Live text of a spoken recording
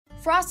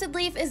Frosted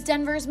Leaf is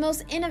Denver's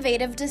most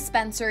innovative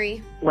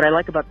dispensary. What I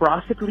like about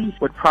Frosted Leaf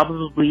would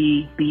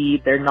probably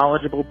be their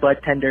knowledgeable bud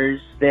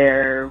tenders,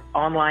 their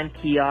online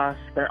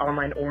kiosks, their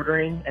online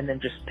ordering, and then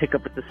just pick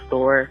up at the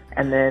store.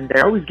 And then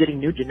they're always getting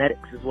new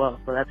genetics as well,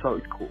 so that's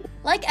always cool.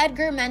 Like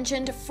Edgar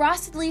mentioned,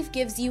 Frosted Leaf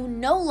gives you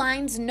no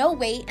lines, no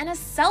wait, and a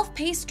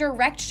self-paced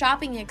direct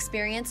shopping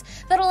experience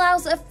that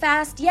allows a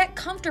fast yet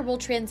comfortable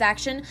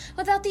transaction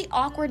without the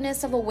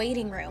awkwardness of a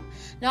waiting room.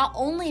 Not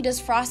only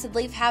does Frosted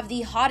Leaf have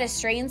the hottest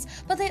strains,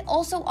 but they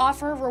also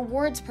offer a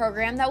rewards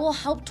program that will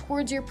help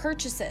towards your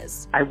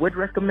purchases. I would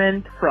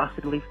recommend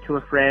Frosted Leaf to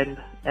a friend,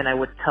 and I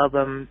would tell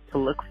them to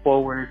look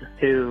forward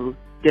to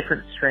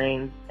different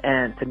strains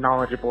and to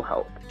knowledgeable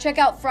help. Check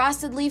out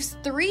Frosted Leaf's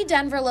 3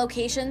 Denver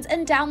locations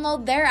and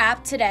download their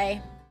app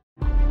today.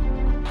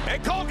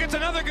 And Cole gets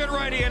another good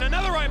righty, and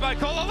another right by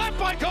Cole, a left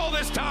by Cole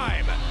this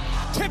time.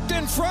 Tipped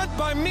in front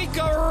by Mika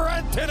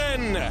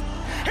Rantanen.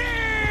 He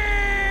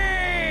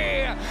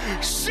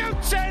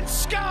shoots and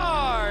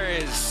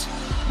scores!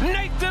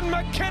 Nathan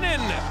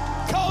MacKinnon,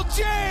 Cole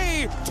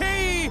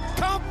J.T.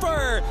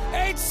 Comfer,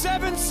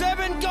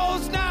 877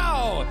 goes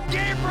now.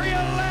 Gabriel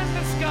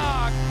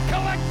Landeskog,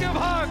 collective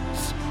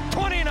hugs,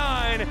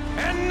 29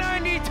 and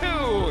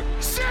 92.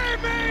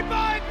 Save made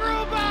by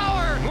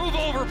Grubauer. Move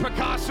over,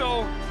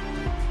 Picasso.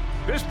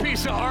 This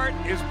piece of art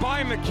is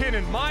by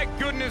McKinnon. My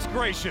goodness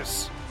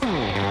gracious.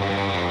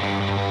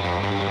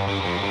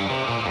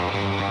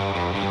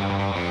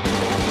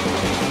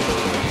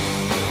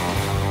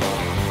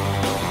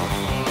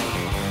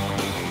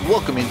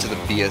 Welcome into the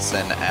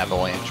BSN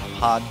Avalanche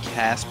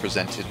podcast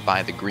presented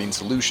by The Green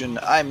Solution.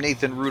 I'm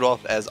Nathan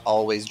Rudolph. As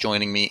always,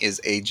 joining me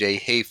is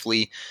AJ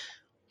Hafley.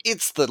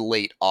 It's the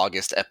late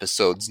August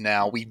episodes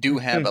now. We do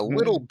have a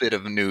little bit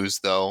of news,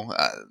 though,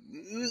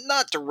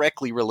 not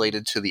directly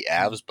related to the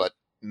Avs, but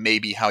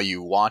maybe how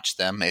you watch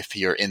them if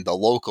you're in the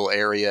local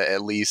area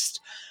at least.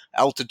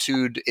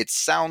 Altitude, it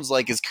sounds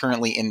like, is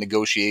currently in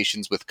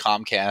negotiations with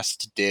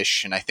Comcast,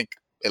 Dish, and I think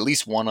at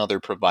least one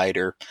other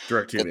provider.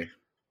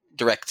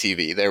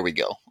 DirecTV, there we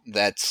go.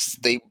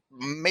 They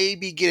may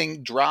be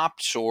getting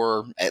dropped,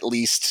 or at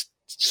least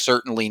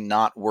certainly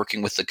not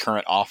working with the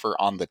current offer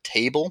on the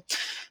table.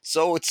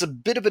 So it's a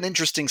bit of an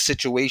interesting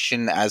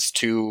situation as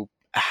to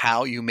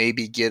how you may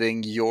be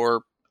getting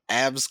your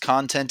Avs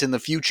content in the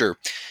future.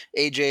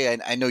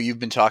 AJ, I know you've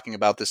been talking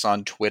about this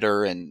on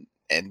Twitter, and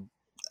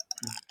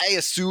I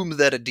assume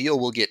that a deal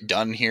will get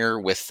done here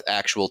with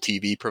actual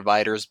TV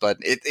providers, but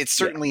it's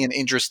certainly an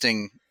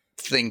interesting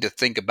thing to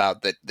think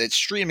about, that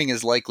streaming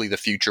is likely the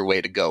future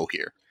way to go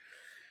here.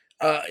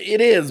 It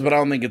is, but I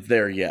don't think it's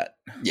there yet.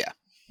 Yeah.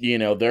 You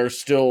know, there's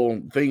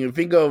still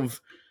think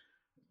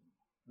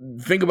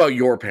about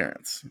your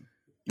parents,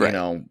 you right.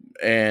 know,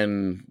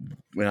 and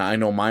I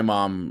know my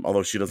mom,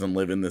 although she doesn't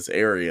live in this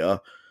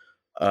area,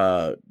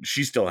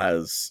 she still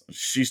has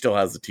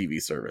the TV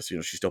service. You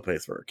know, she still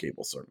pays for her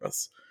cable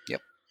service.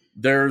 Yep.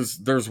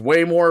 There's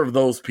way more of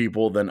those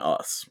people than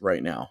us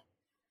right now.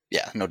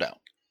 Yeah, no doubt.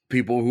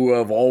 People who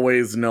have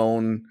always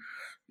known,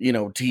 you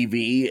know,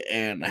 TV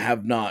and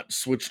have not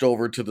switched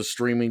over to the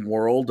streaming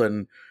world.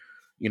 And,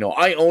 you know,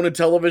 I own a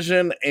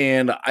television,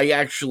 and I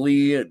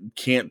actually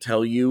can't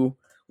tell you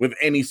with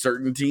any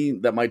certainty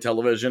that my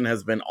television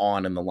has been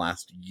on in the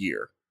last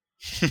year.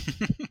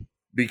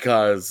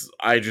 Because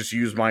I just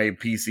use my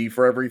PC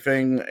for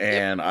everything,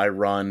 and I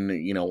run,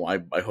 you know, I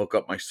hook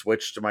up my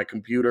Switch to my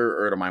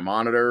computer or to my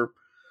monitor,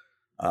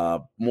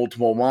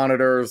 multiple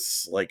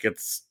monitors. Like,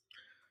 it's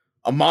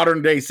a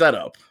modern day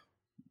setup.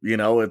 You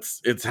know,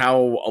 it's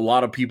how a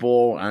lot of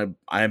people,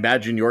 I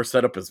imagine your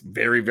setup is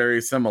very,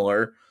 very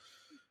similar.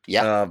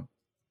 Yeah.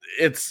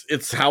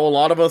 It's how a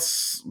lot of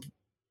us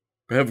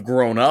have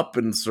grown up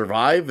and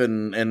survive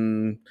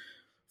and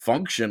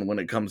function when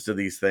it comes to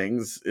these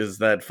things, is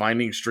that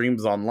finding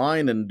streams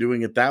online and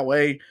doing it that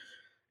way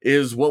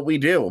is what we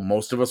do.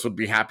 Most of us would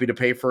be happy to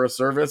pay for a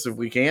service if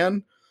we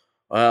can,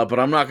 but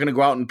I'm not going to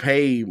go out and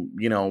pay,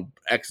 you know,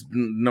 X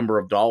number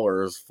of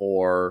dollars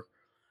for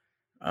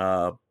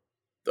a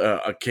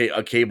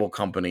cable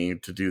company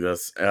to do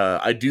this.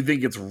 I do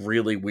think it's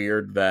really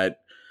weird that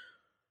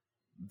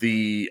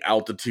the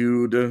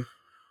Altitude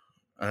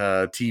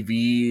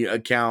TV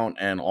account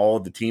and all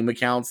of the team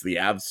accounts, the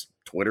Avs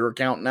Twitter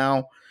account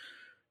now,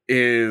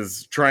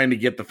 is trying to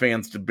get the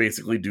fans to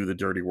basically do the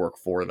dirty work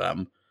for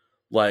them.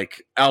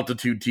 Like,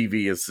 Altitude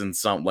TV is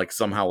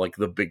somehow like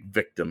the big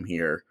victim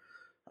here.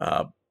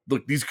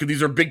 Look,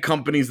 these are big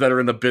companies that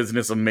are in the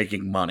business of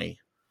making money.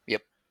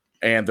 Yep.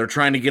 And they're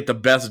trying to get the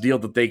best deal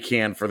that they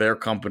can for their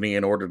company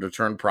in order to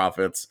turn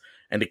profits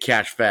and to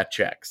cash fat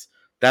checks.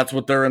 That's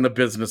what they're in the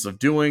business of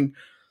doing.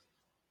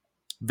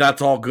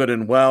 That's all good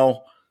and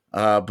well.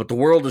 But the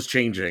world is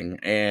changing,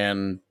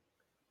 and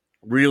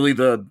really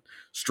the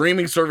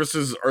streaming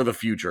services are the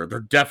future.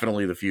 They're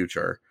definitely the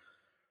future,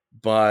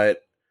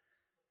 but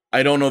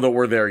I don't know that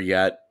we're there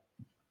yet.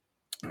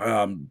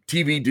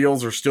 TV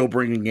deals are still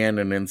bringing in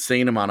an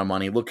insane amount of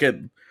money. Look at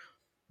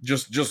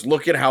just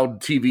look at how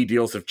TV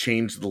deals have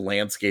changed the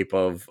landscape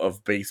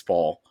of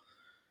baseball.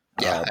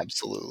 Yeah,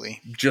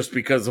 absolutely. Just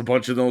because a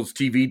bunch of those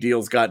TV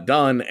deals got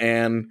done,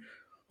 and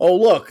oh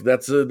look,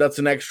 that's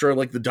an extra.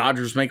 Like the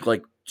Dodgers make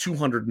like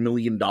 $200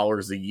 million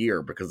a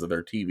year because of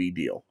their TV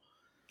deal.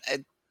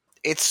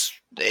 It's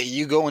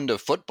you go into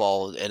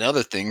football and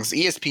other things.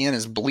 ESPN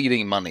is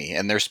bleeding money,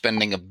 and they're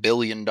spending $1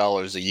 billion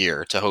a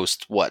year to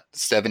host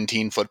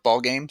 17 football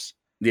games.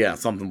 Yeah,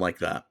 something like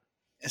that.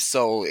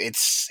 So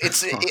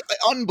it's an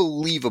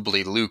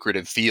unbelievably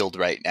lucrative field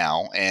right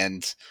now,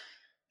 and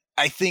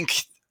I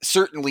think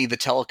certainly the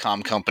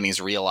telecom companies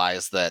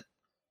realize that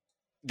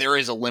there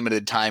is a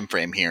limited time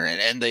frame here,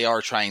 and they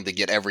are trying to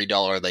get every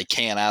dollar they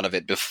can out of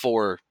it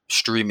before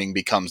streaming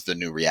becomes the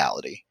new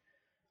reality.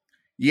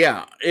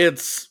 Yeah,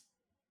 it's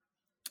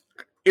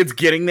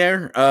getting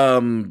there.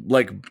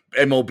 Like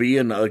MLB,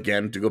 and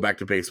again, to go back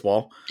to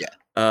baseball,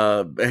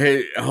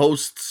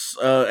 hosts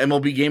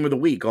MLB Game of the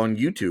Week on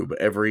YouTube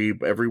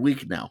every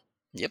week now.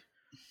 Yep.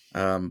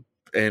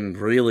 And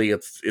really,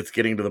 it's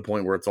getting to the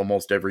point where it's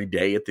almost every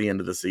day at the end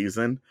of the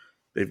season.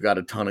 They've got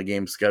a ton of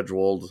games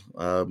scheduled.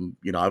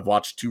 I've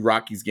watched 2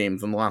 Rockies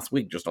games in the last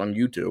week just on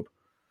YouTube.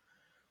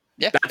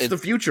 Yeah, that's the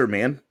future,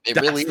 man.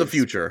 That's really the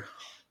future.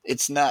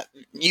 It's not.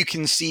 You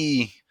can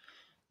see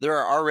there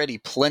are already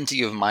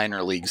plenty of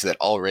minor leagues that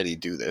already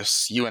do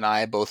this. You and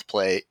I both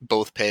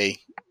pay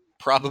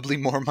probably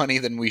more money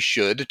than we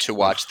should to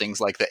watch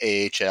things like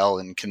the AHL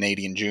and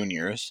Canadian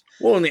Juniors.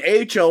 Well, and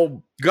the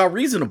AHL got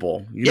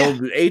reasonable. You know,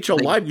 the AHL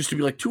Live used to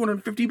be like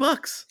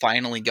 $250.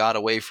 Finally got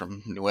away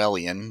from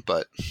Newellian,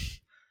 but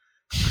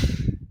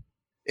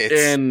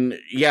and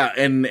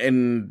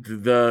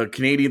the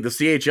Canadian, the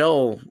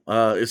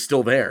CHL is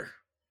still there.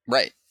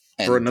 Right.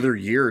 For another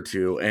year or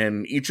two,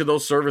 and each of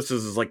those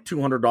services is like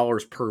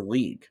 $200 per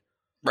league.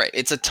 Right,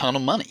 it's a ton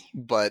of money,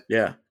 but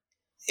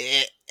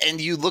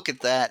and you look at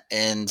that,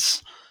 and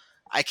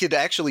I could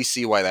actually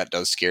see why that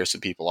does scare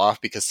some people off,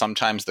 because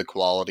sometimes the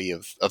quality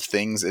of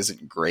things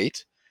isn't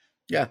great.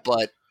 Yeah,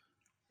 but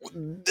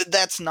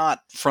that's not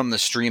from the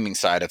streaming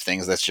side of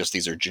things. That's just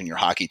these are junior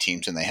hockey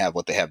teams, and they have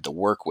what they have to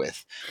work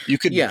with. You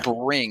could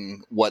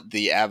bring what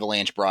the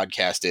Avalanche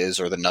broadcast is,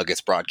 or the Nuggets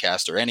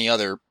broadcast, or any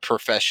other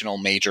professional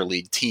major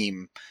league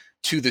team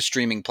to the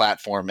streaming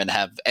platform and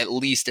have at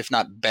least, if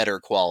not better,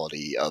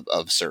 quality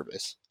of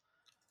service.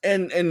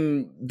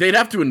 And they'd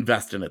have to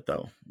invest in it,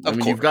 though. I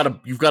mean, you've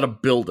got to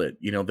build it.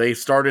 You know, they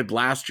started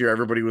last year.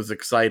 Everybody was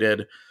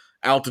excited.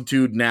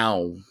 Altitude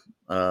Now.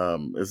 I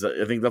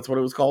think that's what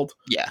it was called.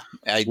 Yeah.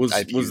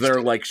 Was there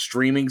like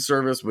streaming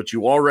service, but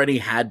you already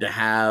had to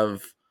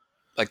have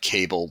a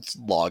cable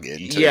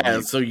login. Yeah.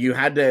 So you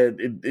had to,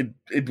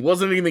 it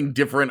wasn't anything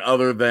different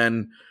other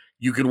than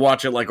you could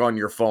watch it like on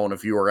your phone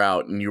if you were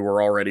out and you were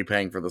already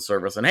paying for the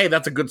service. And hey,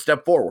 that's a good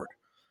step forward.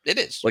 It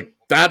is. Like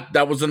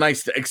that was a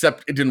nice,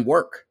 except it didn't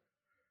work.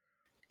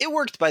 It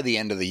worked by the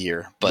end of the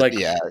year, but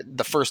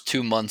the first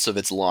 2 months of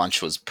its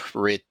launch was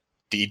pretty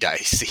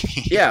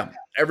dicey. Yeah.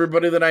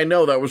 Everybody that I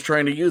know that was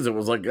trying to use it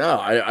was like,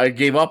 I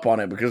gave up on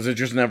it because it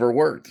just never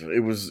worked. It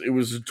was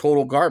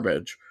total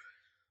garbage.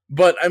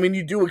 But I mean,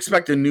 you do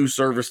expect a new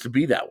service to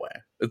be that way.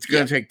 It's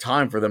going to take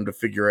time for them to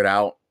figure it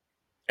out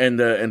and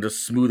to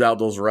smooth out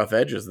those rough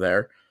edges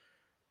there.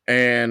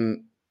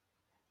 And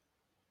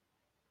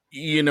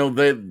you know,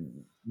 they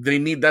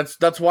need,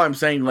 that's why I'm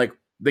saying, like,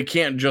 they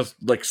can't just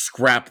like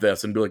scrap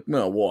this and be like,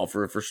 no, we'll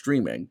offer it for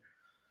streaming.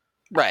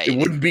 Right. It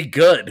wouldn't be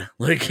good.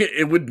 Like,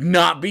 it would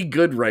not be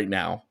good right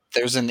now.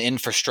 There's an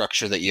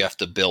infrastructure that you have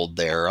to build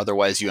there.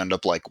 Otherwise, you end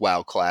up like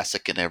WoW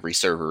Classic and every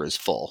server is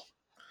full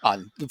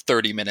on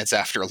 30 minutes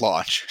after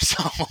launch.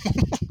 So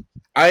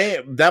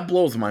that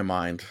blows my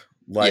mind.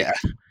 Like,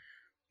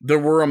 there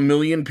were 1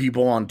 million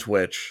people on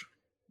Twitch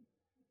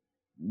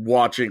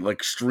watching,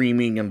 like,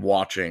 streaming and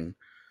watching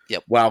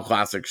WoW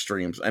Classic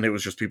streams, and it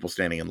was just people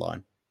standing in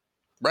line.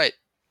 Right.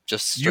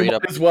 Just straight you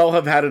up. might as well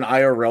have had an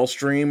IRL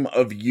stream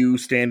of you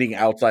standing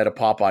outside of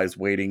Popeyes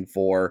waiting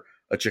for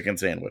a chicken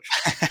sandwich.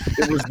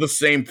 It was the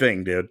same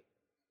thing, dude.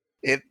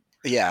 It's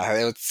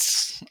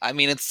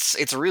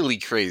really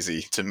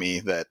crazy to me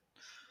that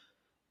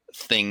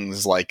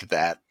things like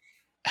that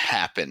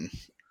happen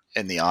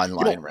in the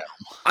online realm.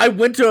 I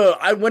went to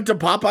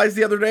Popeyes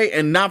the other day,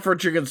 and not for a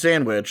chicken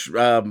sandwich.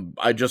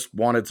 I just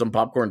wanted some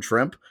popcorn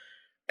shrimp,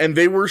 and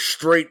they were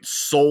straight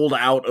sold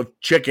out of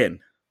chicken.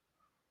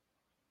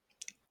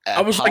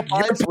 I was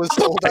Popeyes was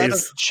sold out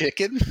of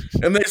chicken,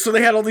 and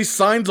they had all these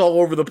signs all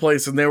over the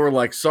place, and they were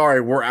like, "Sorry,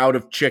 we're out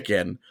of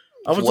chicken."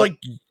 I was like,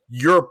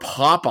 "You're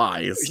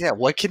Popeyes." Yeah,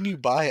 what can you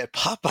buy at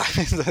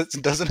Popeyes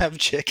that doesn't have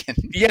chicken?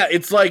 Yeah,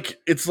 it's like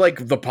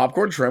the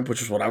popcorn shrimp,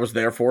 which is what I was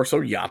there for. So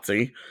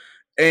Yahtzee,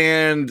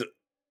 and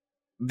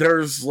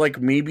there's like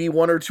maybe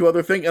 1 or 2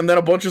 other things, and then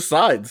a bunch of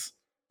sides.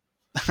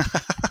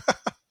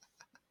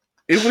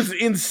 It was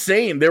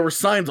insane. There were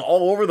signs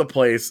all over the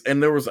place,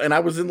 and I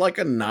was in like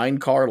a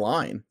 9-car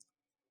line.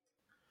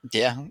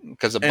 Yeah,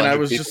 because a bunch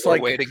of people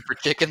were waiting for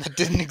chicken that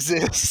didn't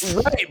exist.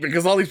 Right,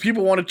 because all these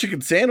people wanted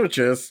chicken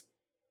sandwiches,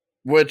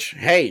 which,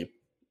 hey,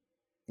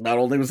 not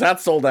only was that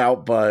sold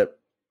out, but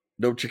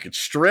no chicken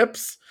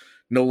strips,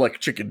 no like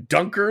chicken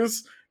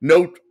dunkers,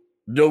 no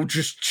No,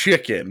 just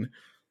chicken.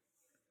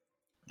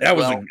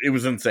 It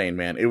was insane,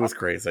 man. It was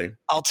crazy.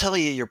 I'll tell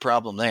you your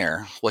problem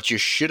there. What you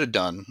should have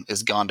done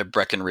is gone to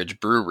Breckenridge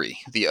Brewery,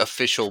 the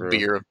official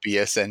beer of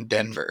BSN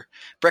Denver.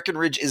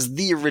 Breckenridge is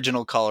the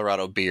original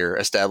Colorado beer,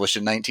 established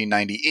in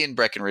 1990 in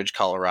Breckenridge,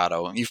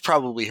 Colorado. You've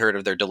probably heard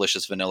of their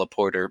delicious vanilla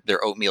porter,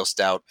 their oatmeal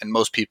stout, and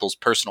most people's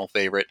personal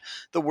favorite,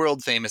 the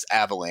world-famous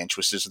Avalanche,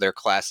 which is their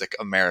classic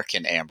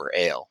American amber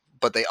ale.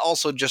 But they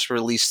also just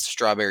released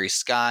Strawberry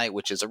Sky,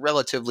 which is a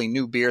relatively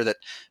new beer that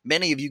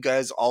many of you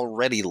guys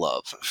already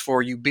love.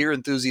 For you beer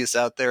enthusiasts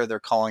out there, they're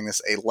calling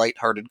this a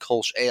lighthearted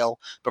Kolsch ale.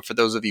 But for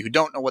those of you who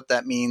don't know what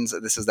that means,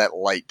 this is that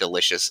light,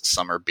 delicious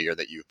summer beer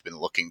that you've been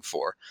looking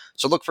for.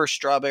 So look for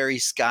Strawberry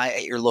Sky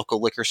at your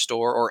local liquor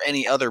store or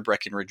any other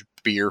Breckenridge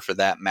beer for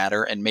that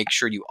matter. And make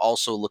sure you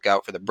also look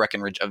out for the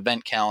Breckenridge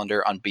event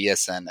calendar on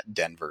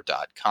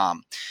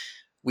bsndenver.com.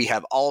 We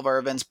have all of our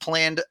events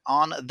planned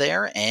on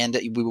there, and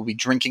we will be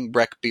drinking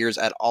Breck beers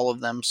at all of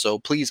them, so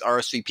please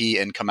RSVP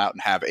and come out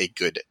and have a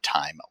good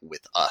time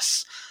with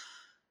us.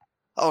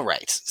 All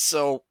right,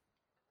 so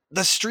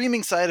the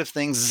streaming side of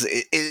things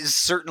is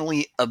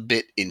certainly a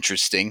bit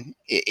interesting.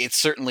 It's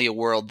certainly a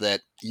world that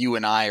you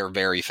and I are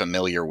very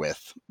familiar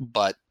with,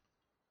 but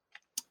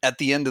at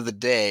the end of the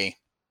day,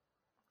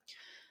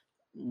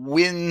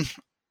 when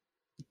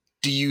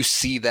do you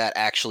see that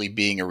actually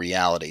being a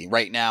reality?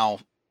 Right now,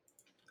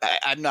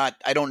 I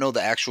don't know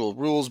the actual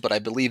rules, but I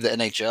believe the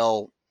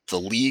NHL, the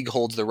league,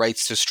 holds the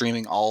rights to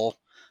streaming all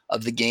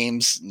of the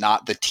games,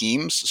 not the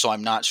teams. So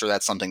I'm not sure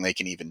that's something they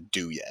can even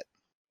do yet.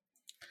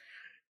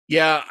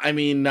 Yeah, I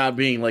mean, not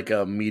being like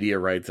a media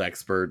rights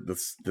expert,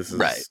 this is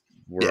right.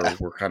 Where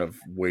we're kind of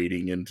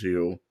wading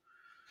into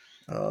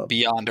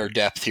beyond our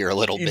depth here a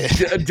little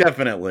bit.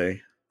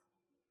 Definitely.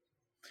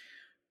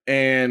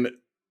 And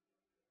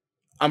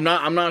I'm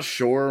not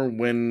sure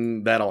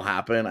when that'll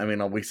happen. I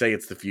mean, we say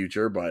it's the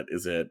future, but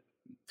is it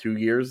 2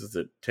 years? Is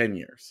it 10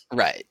 years?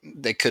 Right.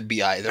 They could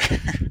be either.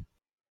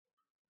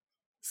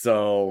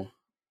 So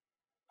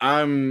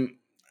I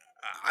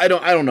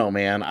don't know,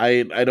 man.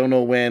 I don't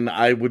know when.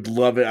 I would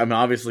love it. I mean,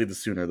 obviously the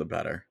sooner the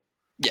better.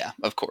 Yeah,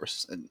 of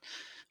course. And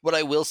what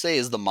I will say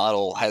is the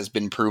model has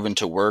been proven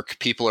to work.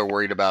 People are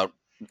worried about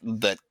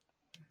that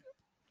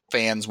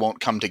fans won't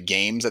come to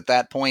games at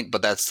that point,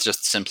 but that's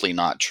just simply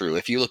not true.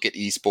 If you look at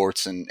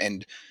esports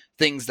and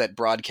things that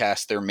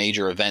broadcast their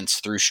major events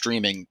through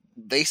streaming,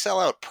 they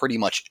sell out pretty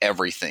much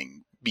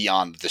everything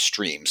beyond the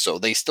stream, so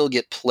they still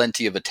get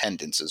plenty of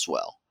attendance as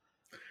well.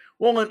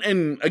 Well,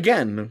 and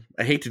again,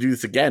 I hate to do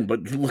this again,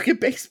 but look at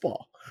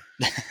baseball.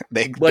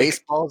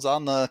 Baseball's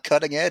on the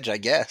cutting edge, I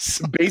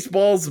guess.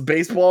 Baseball's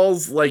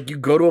like, you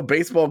go to a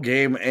baseball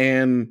game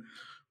and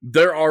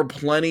there are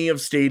plenty of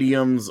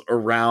stadiums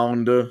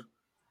around the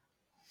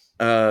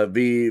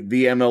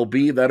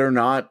MLB that are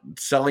not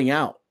selling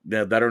out,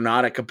 that are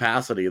not at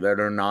capacity, that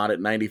are not at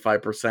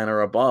 95%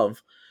 or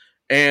above,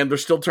 and they're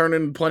still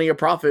turning plenty of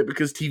profit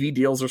because TV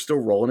deals are still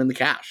rolling in the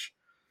cash.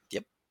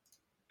 Yep.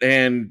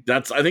 And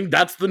I think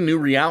that's the new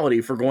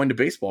reality for going to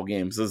baseball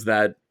games, is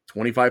that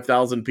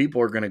 25,000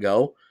 people are going to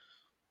go,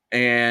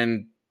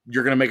 and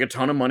you're going to make a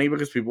ton of money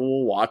because people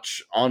will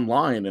watch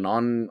online and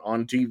on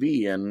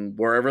TV and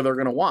wherever they're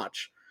going to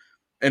watch.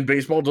 And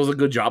baseball does a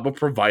good job of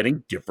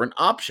providing different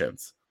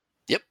options.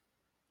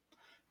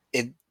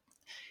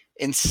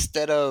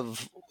 Instead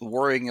of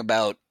worrying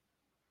about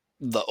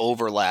the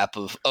overlap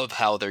of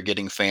how they're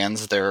getting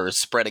fans, they're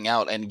spreading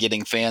out and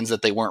getting fans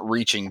that they weren't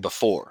reaching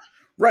before.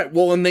 Right.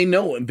 Well, and they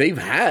know they've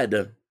had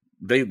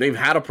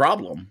a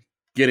problem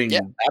getting.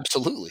 Yeah,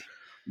 absolutely.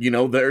 You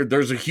know,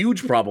 there's a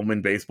huge problem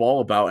in baseball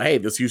about, hey,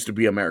 this used to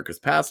be America's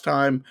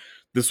pastime.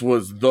 This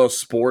was the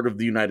sport of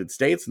the United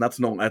States, and that's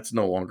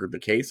no longer the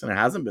case, and it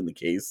hasn't been the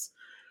case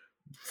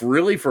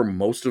really for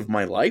most of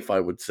my life, I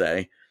would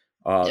say.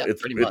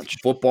 Pretty much.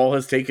 Football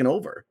has taken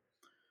over.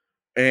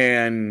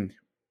 And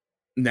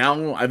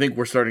now I think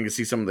we're starting to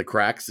see some of the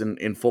cracks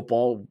in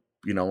football,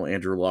 you know,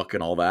 Andrew Luck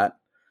and all that.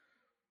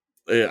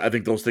 I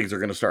think those things are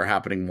going to start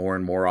happening more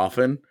and more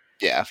often.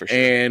 Yeah, for sure.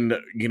 And,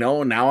 you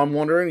know, now I'm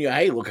wondering,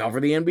 hey, look out for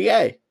the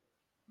NBA.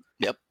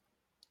 Yep.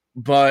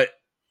 But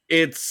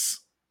it's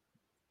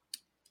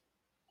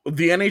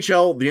the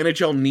NHL. The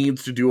NHL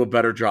needs to do a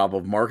better job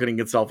of marketing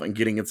itself and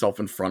getting itself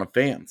in front of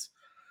fans.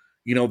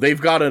 You know, they've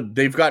got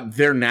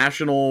their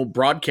national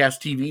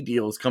broadcast TV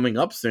deals coming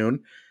up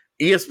soon.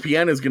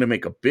 ESPN is going to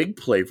make a big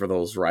play for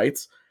those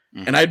rights.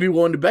 Mm-hmm. And I'd be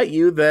willing to bet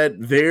you that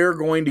they're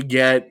going to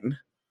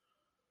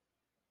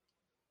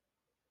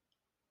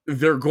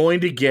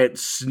get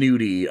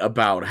snooty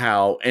about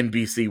how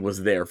NBC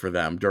was there for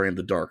them during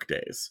the dark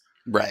days.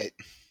 Right.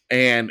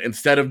 And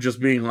instead of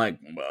just being like,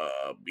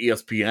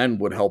 ESPN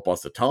would help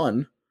us a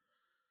ton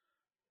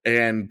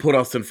and put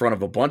us in front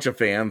of a bunch of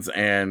fans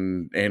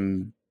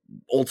and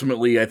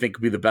ultimately I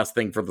think be the best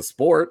thing for the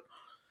sport,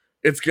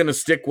 it's going to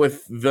stick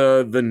with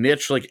the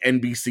niche like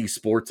NBC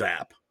Sports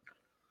app.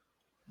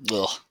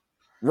 Ugh.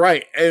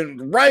 Right.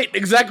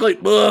 Exactly.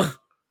 Ugh.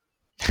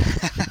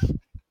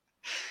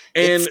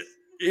 And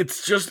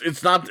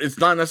it's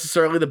not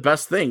necessarily the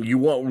best thing.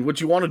 What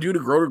you want to do to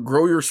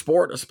grow your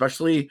sport,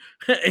 especially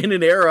in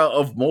an era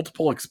of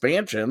multiple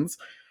expansions.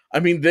 I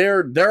mean,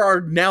 there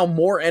are now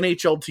more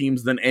NHL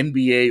teams than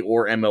NBA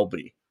or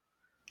MLB.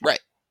 Right.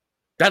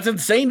 That's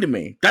insane to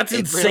me. That's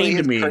insane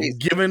to me, crazy.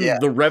 given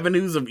the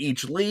revenues of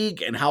each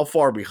league and how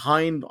far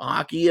behind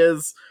hockey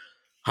is.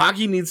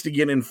 Hockey needs to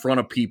get in front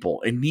of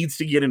people. It needs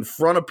to get in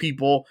front of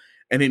people,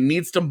 and it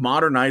needs to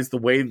modernize the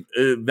way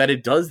that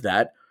it does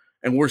that.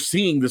 And we're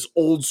seeing this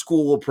old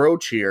school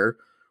approach here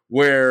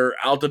where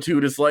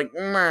Altitude is like,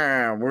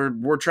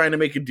 we're trying to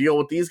make a deal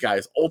with these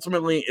guys.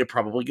 Ultimately, it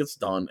probably gets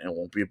done and it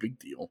won't be a big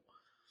deal.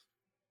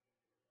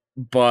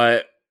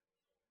 But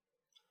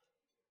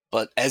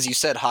as you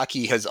said,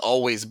 hockey has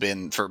always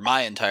been, for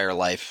my entire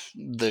life,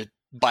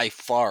 by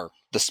far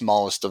the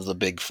smallest of the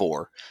big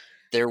four.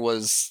 There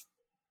was,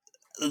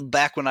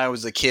 back when I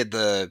was a kid,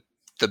 the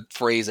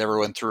phrase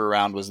everyone threw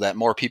around was that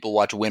more people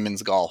watch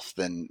women's golf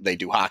than they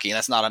do hockey. And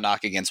that's not a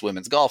knock against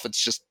women's golf.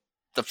 It's just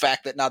the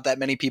fact that not that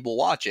many people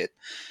watch it.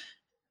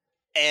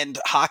 And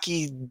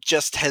hockey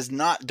just has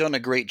not done a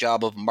great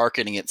job of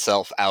marketing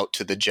itself out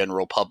to the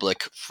general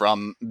public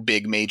from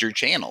big major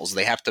channels.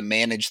 They have to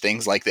manage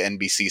things like the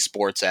NBC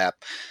Sports app.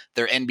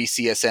 Their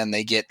NBCSN,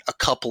 they get a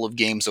couple of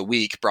games a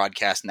week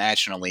broadcast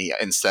nationally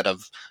instead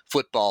of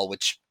football,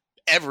 which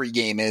every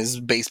game is.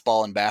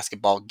 Baseball and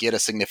basketball get a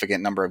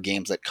significant number of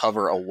games that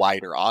cover a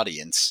wider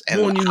audience.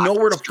 And you know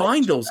where to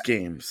find those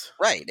games.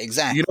 Right,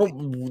 exactly. You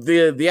know,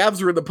 the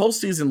Avs were in the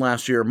postseason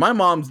last year. My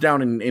mom's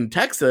down in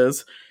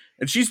Texas,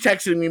 and she's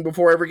texting me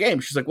before every game.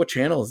 She's like, what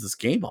channel is this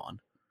game on?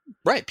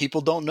 Right,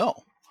 people don't know.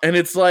 And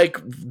it's like,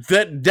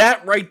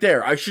 that right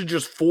there, I should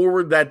just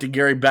forward that to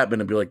Gary Bettman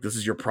and be like, this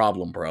is your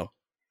problem, bro.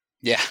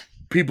 Yeah.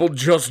 People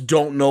just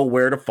don't know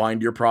where to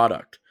find your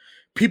product.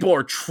 People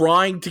are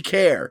trying to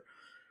care.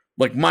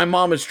 Like, my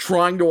mom is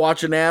trying to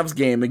watch an Avs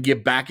game and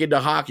get back into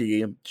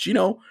hockey. And, you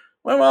know,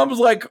 my mom was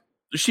like,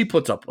 she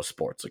puts up with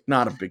sports. Like,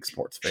 not a big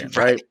sports fan,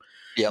 right?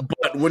 Yeah.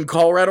 But when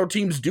Colorado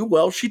teams do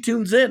well, she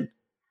tunes in.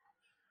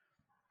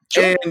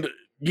 Sure. And,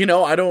 you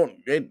know,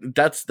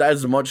 that's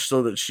as much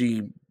so that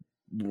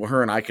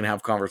her and I can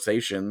have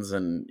conversations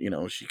and, you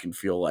know, she can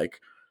feel like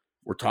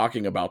we're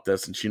talking about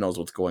this and she knows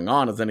what's going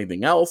on as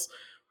anything else.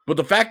 But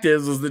the fact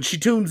is that she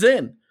tunes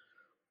in.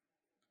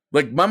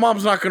 Like, my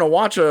mom's not going to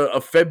watch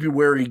a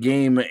February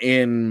game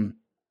in,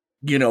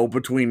 you know,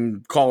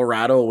 between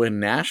Colorado and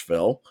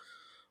Nashville,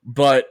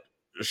 but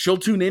she'll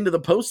tune into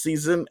the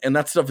postseason, and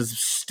that stuff is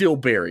still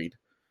buried.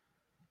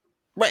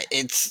 Right.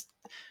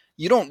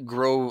 You don't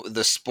grow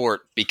the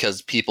sport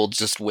because people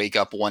just wake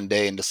up one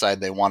day and decide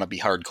they want to be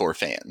hardcore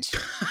fans.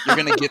 You're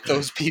going to get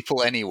those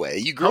people anyway.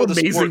 You grow the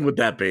sport. How amazing would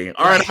that be?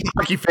 All right, I'm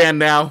a hockey fan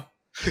now.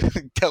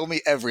 Tell me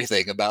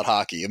everything about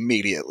hockey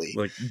immediately.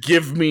 Like,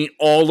 give me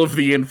all of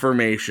the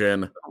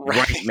information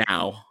right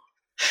now.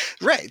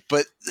 Right,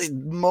 but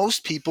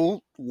most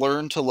people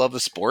learn to love a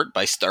sport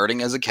by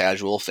starting as a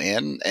casual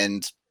fan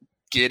and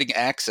getting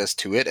access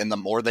to it, and the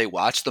more they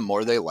watch, the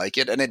more they like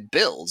it, and it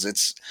builds.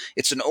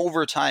 It's an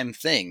overtime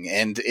thing,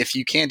 and if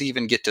you can't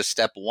even get to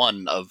step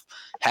one of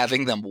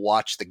having them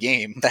watch the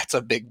game, that's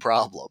a big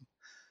problem.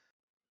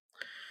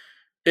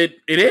 It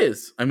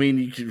is. I mean,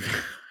 you can...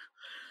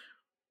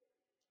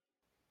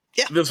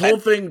 Yeah, this whole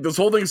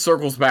thing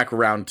circles back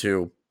around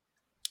to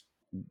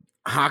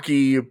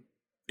hockey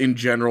in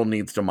general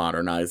needs to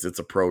modernize its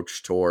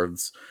approach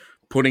towards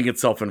putting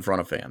itself in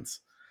front of fans.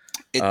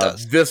 It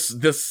does. This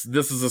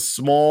is a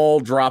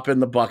small drop in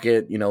the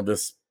bucket. You know,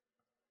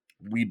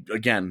 we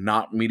again,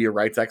 not media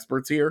rights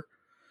experts here.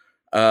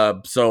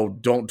 So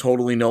don't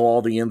totally know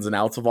all the ins and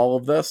outs of all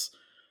of this.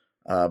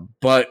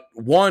 But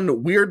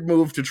one weird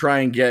move to try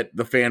and get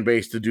the fan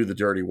base to do the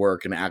dirty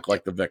work and act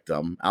like the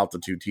victim.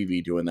 Altitude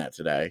TV doing that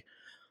today.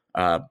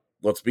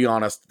 Let's be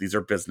honest. These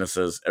are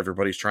businesses.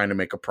 Everybody's trying to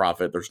make a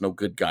profit. There's no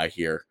good guy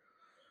here.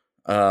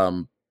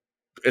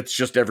 It's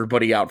just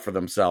everybody out for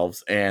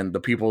themselves. And the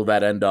people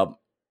that end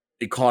up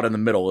caught in the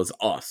middle is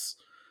us.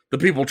 The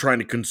people trying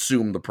to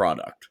consume the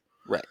product.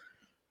 Right.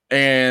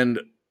 And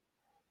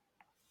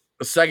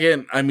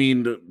second, I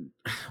mean,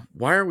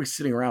 why are we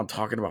sitting around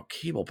talking about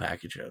cable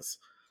packages?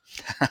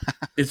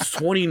 It's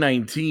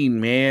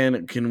 2019,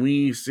 man. Can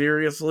we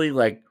seriously?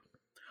 Like,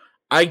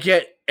 I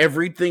get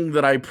everything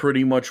that I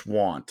pretty much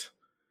want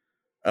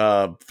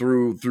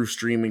through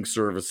streaming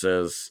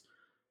services.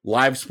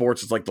 Live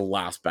sports is like the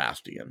last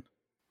bastion.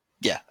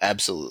 Yeah,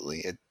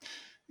 absolutely.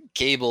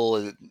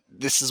 Cable,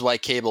 this is why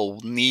cable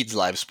needs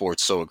live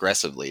sports so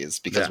aggressively, is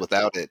because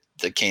without it,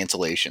 the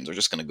cancellations are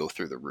just going to go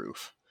through the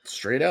roof.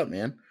 Straight up,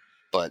 man.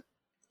 But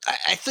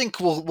I think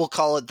we'll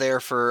call it there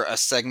for a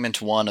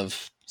segment one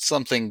of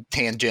something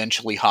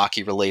tangentially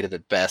hockey related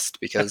at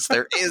best, because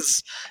there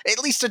is at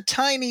least a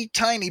tiny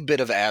bit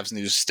of Avs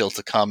news still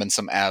to come and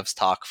some Avs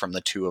talk from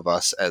the two of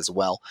us as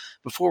well.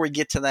 Before we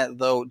get to that,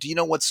 though, do you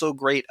know what's so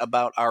great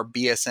about our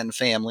BSN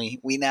family?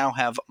 We now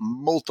have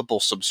multiple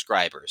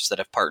subscribers that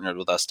have partnered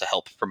with us to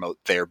help promote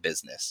their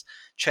business.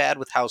 Chad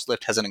with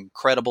Houselift has an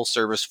incredible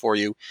service for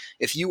you.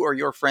 If you or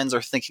your friends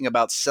are thinking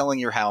about selling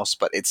your house,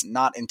 but it's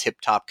not in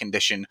tip-top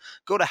condition,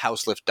 go to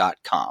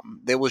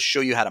houselift.com. They will show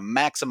you how to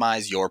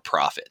maximize your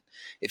profit.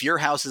 If your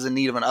house is in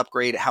need of an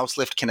upgrade,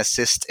 Houselift can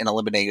assist in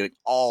eliminating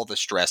all the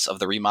stress of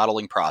the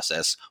remodeling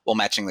process while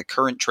matching the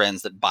current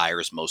trends that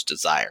buyers most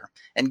desire.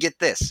 And get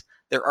this,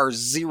 there are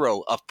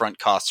zero upfront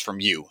costs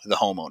from you, the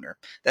homeowner.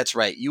 That's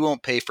right, you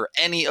won't pay for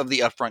any of the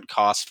upfront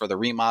costs for the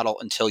remodel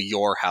until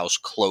your house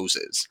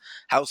closes.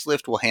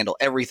 Houselift will handle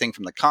everything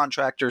from the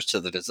contractors to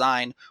the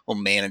design while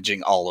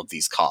managing all of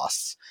these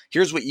costs.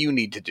 Here's what you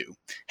need to do.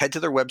 Head to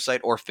their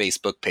website or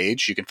Facebook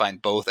page. You can find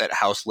both at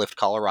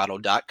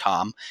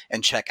houseliftcolorado.com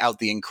and check out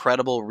the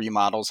incredible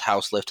remodels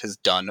Houselift has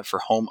done for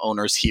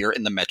homeowners here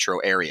in the metro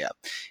area.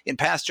 In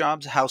past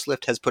jobs,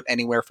 Houselift has put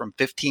anywhere from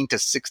 $15 to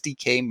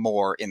 $60K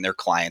more in their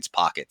clients'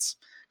 pockets.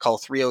 Call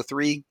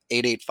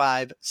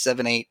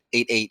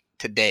 303-885-7888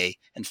 today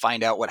and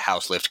find out what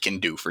Houselift can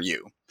do for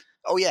you.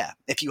 Oh yeah,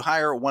 if you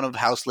hire one of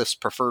Houselift's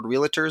preferred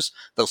realtors,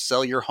 they'll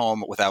sell your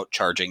home without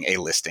charging a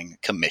listing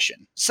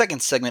commission.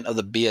 Second segment of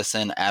the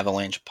BSN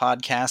Avalanche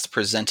podcast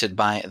presented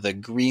by The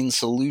Green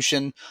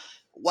Solution.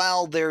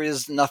 While there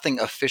is nothing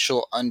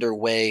official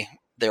underway,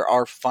 there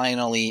are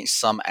finally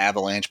some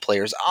Avalanche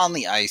players on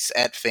the ice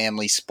at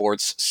Family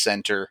Sports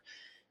Center.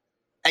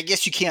 I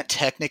guess you can't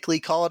technically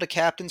call it a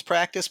captain's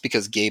practice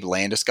because Gabe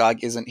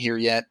Landeskog isn't here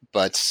yet,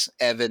 but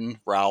Evan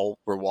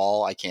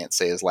Rawal, I can't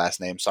say his last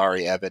name.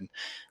 Sorry, Evan.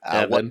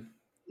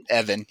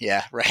 Evan,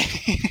 yeah, right.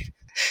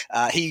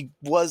 He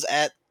was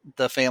at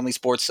the Family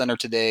Sports Center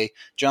today.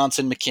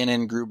 Johnson,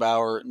 McKinnon,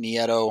 Grubauer,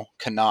 Nieto,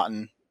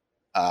 Connaughton,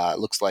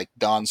 looks like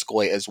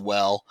Donskoy as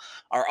well,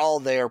 are all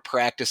there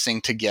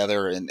practicing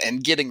together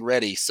and getting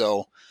ready.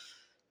 So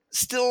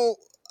still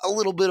a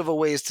little bit of a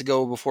ways to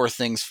go before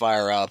things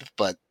fire up,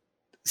 but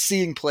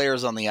seeing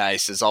players on the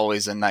ice is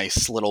always a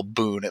nice little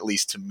boon, at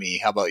least to me.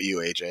 How about you,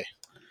 AJ?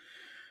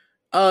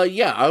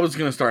 Yeah, I was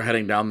going to start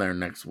heading down there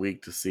next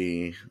week to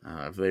see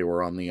if they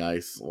were on the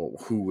ice or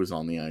who was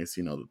on the ice.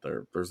 You know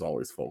that there's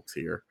always folks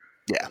here.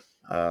 Yeah.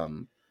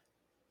 In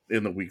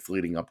the weeks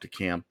leading up to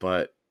camp,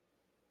 but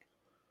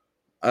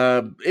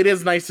it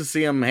is nice to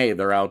see them. Hey,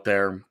 they're out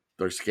there,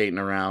 they're skating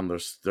around,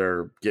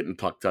 they're getting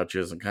puck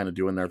touches and kind of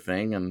doing their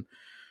thing. And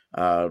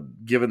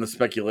given the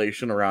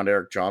speculation around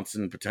Erik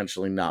Johnson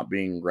potentially not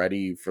being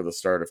ready for the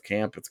start of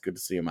camp, it's good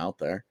to see him out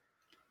there.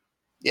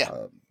 Yeah.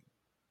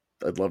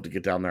 I'd love to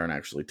get down there and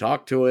actually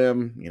talk to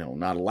him. You know,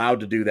 not allowed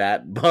to do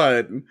that,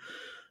 but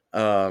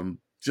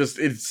just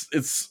it's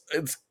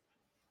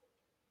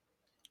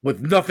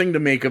with nothing to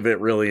make of it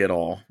really at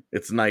all.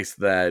 It's nice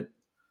that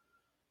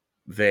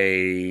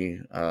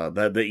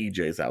that the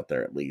EJ's out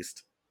there at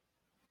least.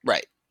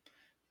 Right.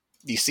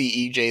 You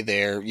see EJ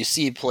there. You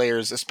see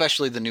players,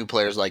 especially the new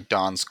players like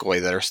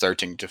Donskoy, that are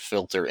starting to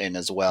filter in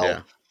as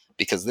well,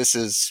 because this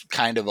is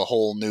kind of a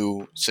whole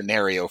new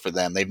scenario for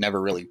them. They've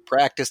never really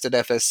practiced at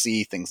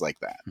FSC, things like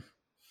that.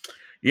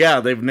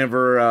 Yeah, they've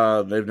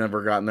never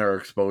gotten their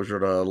exposure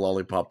to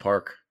Lollipop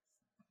Park.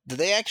 Do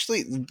they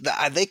actually?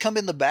 They come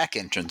in the back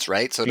entrance,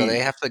 right? So do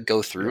they have to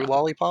go through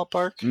Lollipop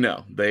Park?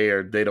 No,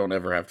 they don't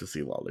ever have to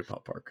see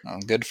Lollipop Park. Oh,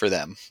 good for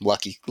them.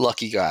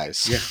 Lucky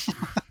guys. Yeah,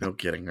 no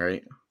kidding,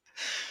 right?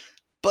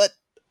 But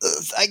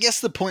I guess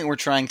the point we're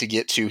trying to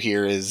get to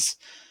here is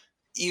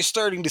you're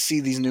starting to see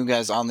these new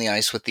guys on the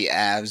ice with the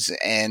Avs,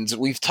 and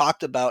we've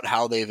talked about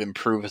how they've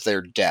improved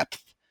their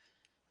depth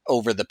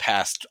over the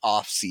past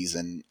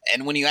offseason.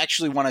 And when you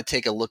actually want to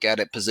take a look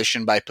at it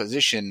position by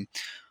position,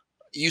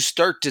 you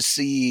start to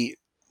see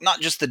not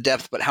just the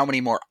depth, but how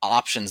many more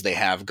options they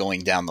have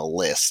going down the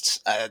list.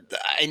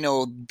 I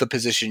know the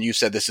position you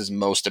said this is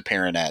most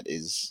apparent at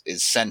is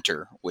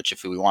center, which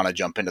if we want to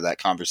jump into that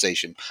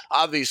conversation,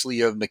 obviously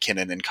you have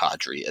McKinnon and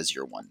Kadri as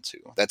your 1-2.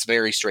 That's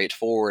very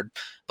straightforward.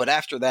 But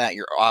after that,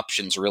 your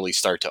options really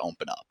start to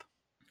open up.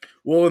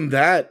 Well, in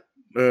that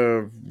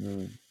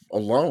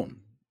alone,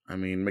 I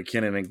mean,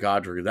 McKinnon and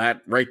Kadri,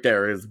 that right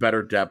there is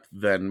better depth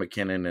than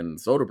McKinnon and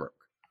Soderberg.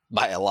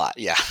 By a lot,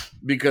 yeah.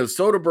 Because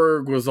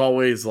Soderberg was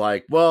always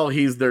like, well,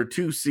 he's their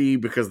 2C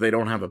because they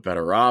don't have a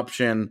better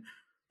option,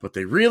 but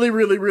they really,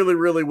 really, really,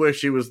 really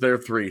wish he was their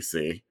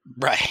 3C.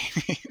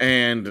 Right.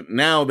 And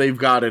now they've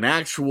got an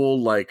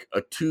actual, like,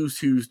 a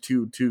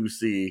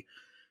 2C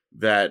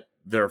that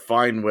they're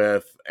fine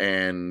with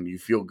and you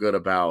feel good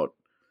about.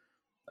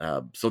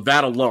 So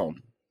that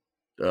alone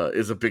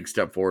is a big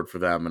step forward for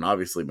them, and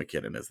obviously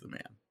McKinnon is the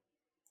man.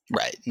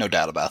 Right, no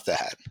doubt about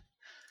that.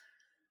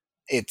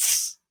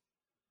 It's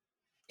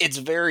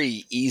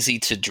very easy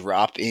to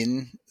drop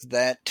in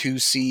that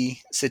 2C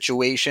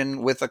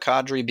situation with a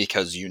Kadri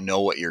because you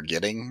know what you're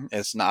getting.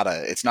 It's not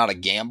a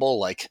gamble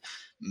like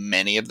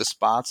many of the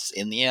spots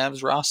in the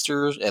Avs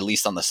roster, at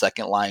least on the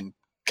second line,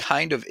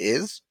 kind of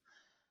is.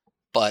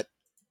 But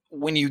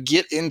when you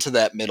get into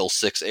that middle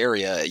six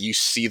area, you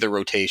see the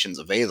rotations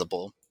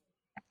available.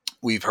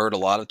 We've heard a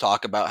lot of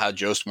talk about how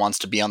Jost wants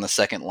to be on the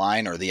second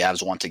line, or the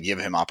Avs want to give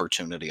him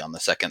opportunity on the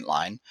second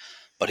line.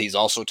 But he's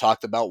also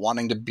talked about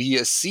wanting to be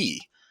a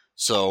C.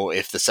 So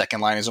if the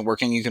second line isn't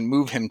working, you can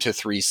move him to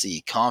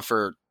 3C.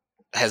 Compher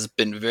has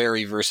been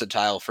very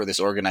versatile for this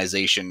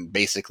organization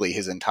basically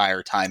his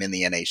entire time in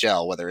the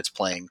NHL, whether it's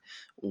playing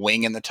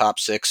wing in the top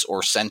six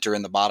or center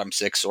in the bottom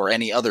six or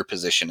any other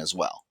position as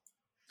well.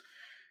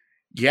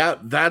 Yeah,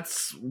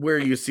 that's where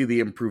you see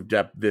the improved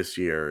depth this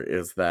year,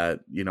 is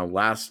that,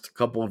 last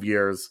couple of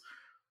years,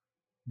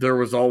 there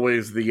was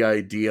always the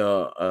idea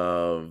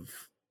of,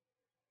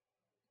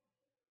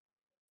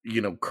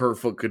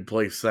 Kerfoot could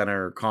play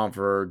center,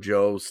 Compher,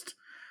 Jost.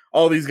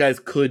 All these guys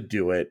could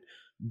do it,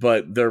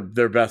 but their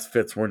best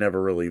fits were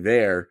never really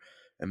there.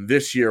 And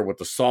this year, with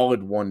the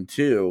solid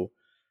 1-2,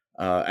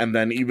 and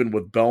then even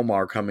with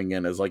Bellemare coming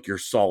in as like your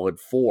solid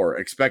 4,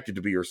 expected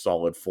to be your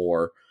solid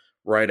 4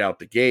 right out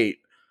the gate,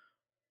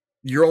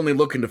 you're only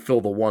looking to fill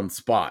the one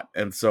spot.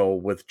 And so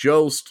with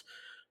Jost,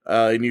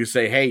 and you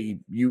say, hey,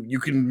 you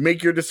can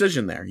make your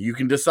decision there. You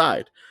can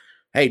decide,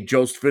 hey,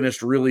 Jost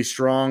finished really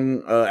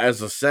strong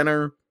as a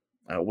center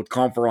with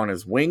Compher on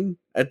his wing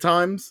at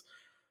times,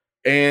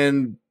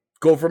 and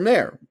go from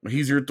there.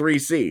 He's your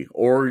 3C.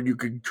 Or you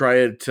could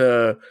try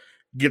to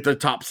get the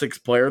top 6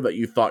 player that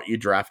you thought you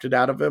drafted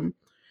out of him,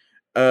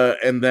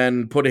 and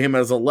then put him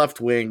as a left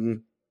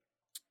wing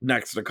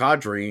next to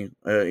Kadri,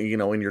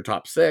 in your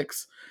top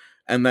 6.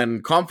 And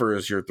then Compher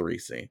is your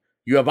 3C.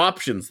 You have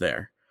options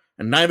there.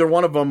 And neither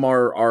one of them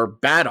are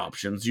bad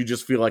options. You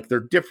just feel like they're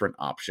different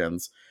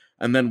options.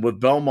 And then with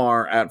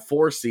Bellemare at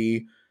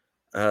 4C,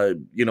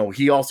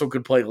 he also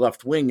could play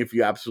left wing if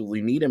you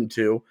absolutely need him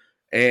to.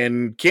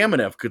 And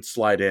Kamenev could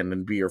slide in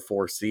and be your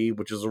 4C,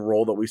 which is a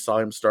role that we saw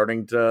him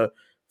starting to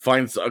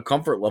find a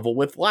comfort level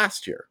with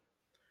last year.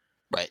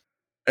 Right.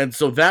 And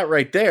so that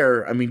right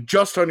there,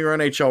 just on your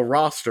NHL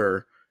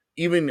roster,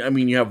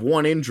 you have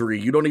one injury,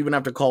 you don't even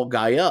have to call a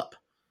guy up.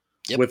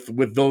 Yep.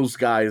 With those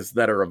guys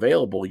that are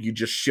available, you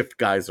just shift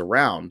guys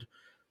around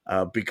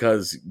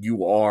because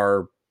you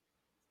are,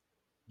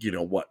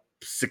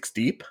 6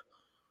 deep?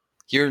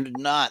 You're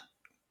not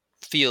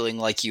feeling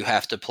like you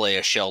have to play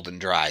a Sheldon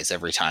Dries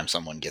every time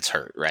someone gets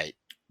hurt, right?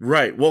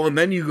 Right. Well, and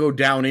then you go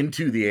down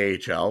into the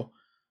AHL,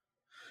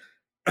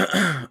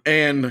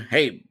 and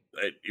hey,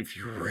 if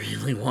you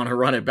really want to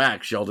run it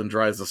back, Sheldon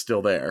Dries is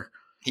still there.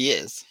 He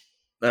is.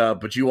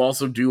 But you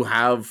also do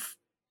have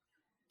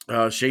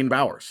Shane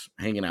Bowers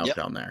hanging out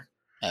down there.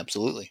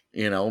 Absolutely.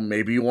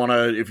 Maybe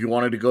if you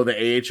wanted to go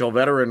the AHL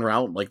veteran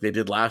route like they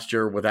did last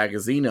year with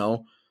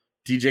Agazino,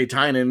 TJ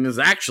Tynan is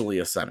actually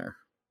a center.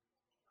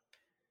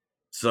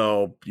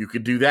 So you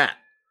could do that.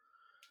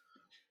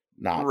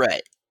 Not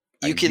right.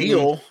 You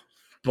ideal,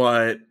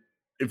 but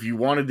if they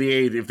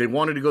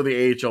wanted to go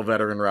the AHL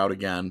veteran route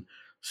again,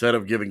 instead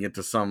of giving it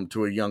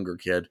to a younger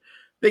kid,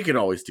 they could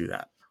always do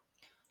that.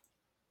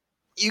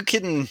 You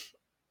can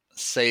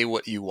say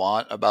what you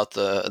want about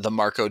the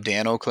Marco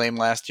Dano claim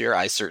last year.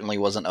 I certainly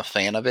wasn't a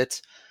fan of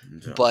it.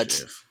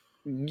 But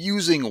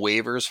using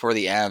waivers for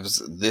the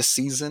Avs this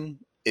season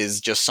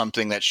is just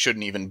something that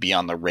shouldn't even be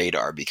on the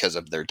radar because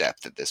of their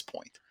depth at this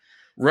point.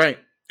 Right.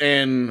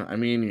 And,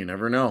 you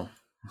never know.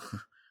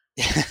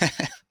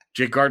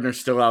 Jake Gardner's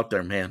still out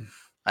there, man.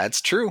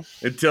 That's true.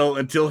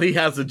 Until he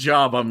has a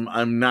job,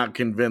 I'm not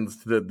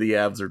convinced that the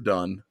Avs are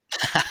done.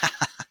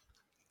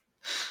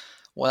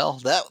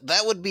 Well,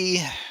 that would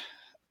be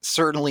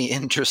certainly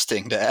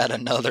interesting to add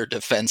another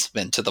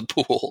defenseman to the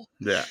pool.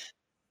 Yeah.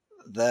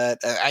 That,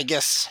 I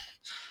guess,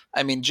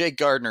 Jake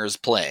Gardner is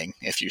playing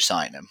if you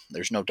sign him.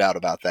 There's no doubt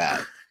about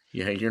that.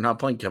 Yeah, you're not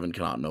playing Kevin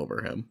Connaughton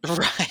over him.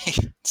 Right.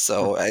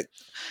 So I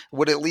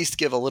would at least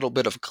give a little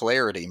bit of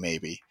clarity,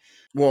 maybe.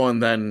 Well,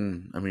 and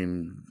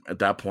then, at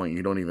that point,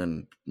 you don't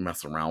even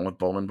mess around with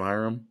Bowman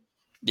Byram.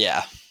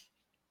 Yeah.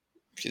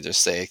 If you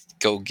just say,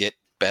 go get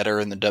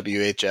better in the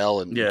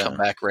WHL and come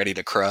back ready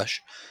to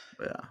crush.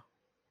 Yeah.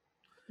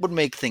 Would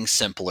make things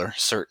simpler,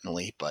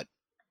 certainly, but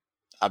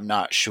I'm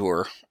not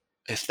sure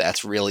if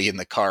that's really in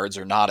the cards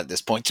or not at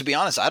this point. To be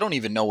honest, I don't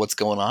even know what's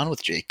going on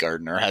with Jake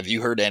Gardner. Have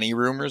you heard any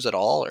rumors at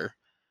all? Or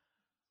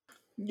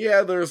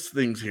yeah, there's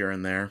things here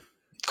and there.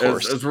 Of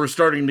course. As we're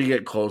starting to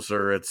get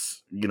closer,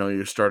 it's,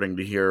 you're starting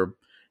to hear,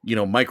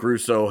 Mike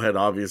Russo had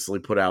obviously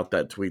put out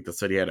that tweet that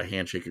said he had a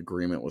handshake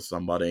agreement with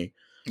somebody.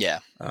 Yeah.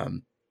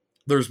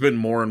 There's been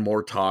more and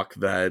more talk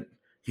that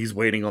he's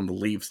waiting on the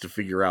Leafs to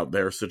figure out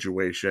their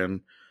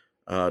situation,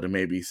 to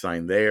maybe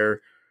sign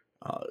there.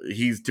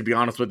 To be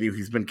honest with you,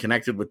 he's been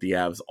connected with the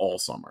Avs all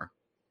summer.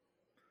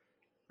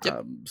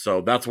 Yep.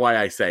 So that's why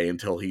I say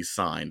until he's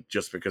signed,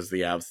 just because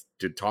the Avs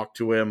did talk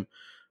to him.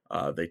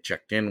 They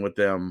checked in with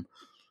them.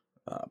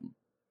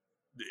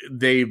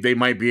 They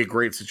might be a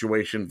great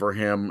situation for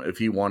him if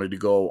he wanted to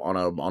go on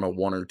a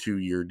 1 or 2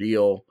 year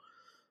deal,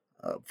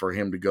 for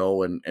him to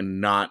go and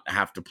not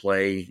have to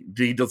play.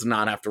 He does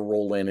not have to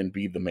roll in and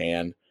be the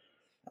man.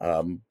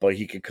 But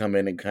he could come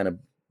in and kind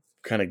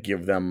of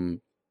give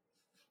them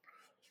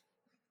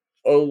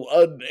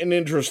an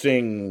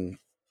interesting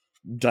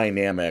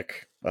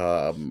dynamic.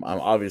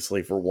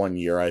 Obviously for 1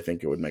 year, I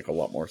think it would make a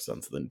lot more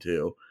sense than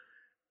 2.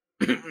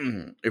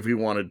 If we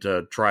wanted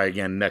to try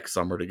again next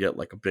summer to get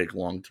like a big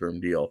long-term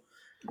deal.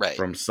 Right.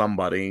 from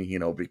somebody,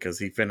 because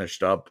he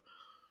finished up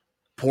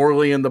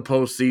poorly in the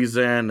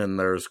postseason, and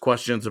there's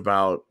questions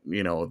about,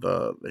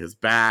 his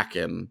back,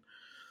 and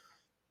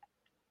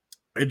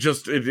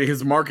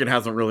his market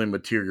hasn't really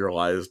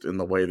materialized in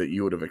the way that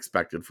you would have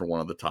expected for one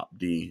of the top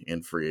D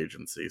in free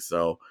agency.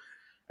 So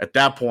at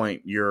that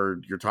point,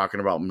 you're talking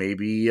about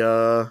maybe,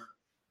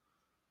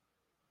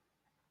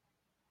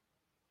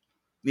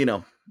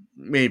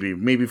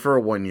 maybe for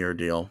a 1-year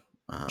deal.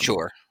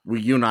 Sure.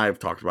 You and I have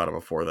talked about it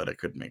before that it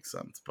could make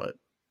sense, but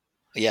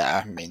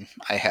yeah, I mean,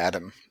 I had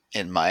him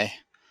in my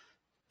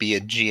be a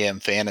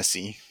GM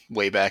fantasy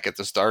way back at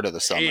the start of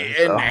the summer.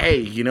 And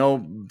hey,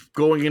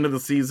 going into the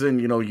season,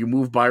 you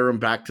move Byram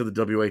back to the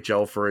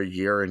WHL for a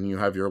year, and you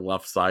have your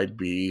left side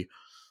be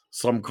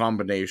some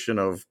combination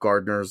of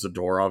Gardner,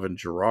 Zadorov, and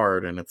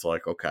Girard, and it's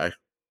like, okay,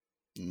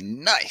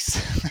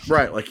 nice.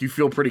 Right, like you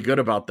feel pretty good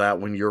about that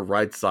when your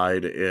right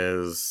side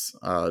is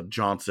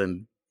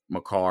Johnson,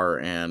 Makar,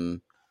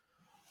 and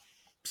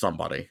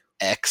somebody.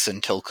 X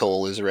until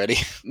Cole is ready.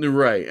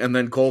 Right, and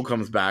then Cole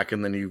comes back,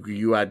 and then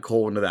you add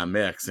Cole into that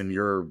mix, and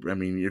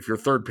if your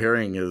third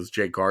pairing is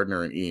Jake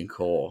Gardner and Ian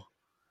Cole,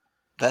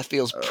 that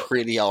feels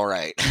pretty all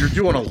right. You're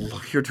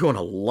doing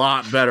a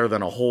lot better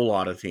than a whole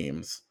lot of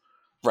teams.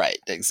 Right,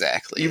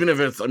 exactly. Even if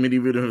it's like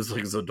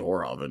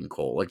Zadorov and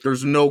Cole, like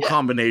there's no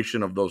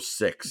combination of those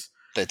six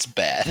that's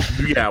bad.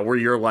 Yeah, where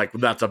you're like,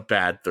 that's a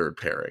bad third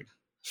pairing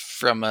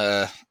from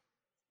a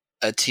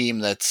team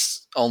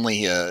that's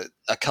only a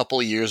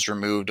couple years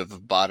removed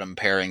of bottom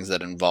pairings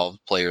that involve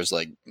players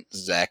like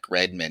Zach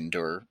Redmond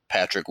or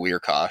Patrick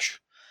Wierkosh.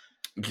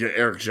 Yeah,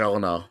 Eric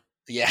Jelena.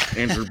 Yeah.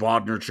 Andrew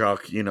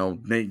Bodnerchuk,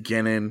 Nate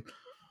Ginnon.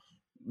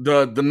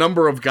 The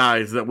number of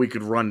guys that we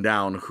could run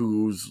down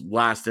whose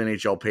last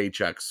NHL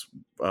paychecks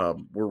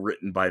were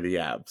written by the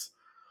Avs.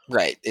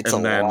 Right. It's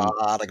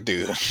lot of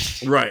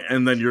dudes. Right.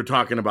 And then you're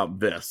talking about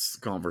this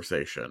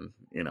conversation,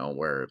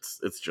 where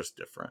it's just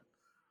different.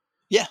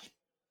 Yeah.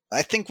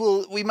 I think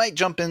we might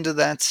jump into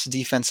that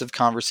defensive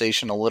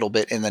conversation a little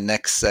bit in the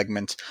next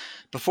segment.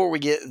 Before we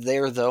get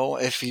there, though,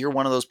 if you're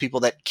one of those people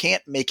that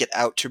can't make it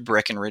out to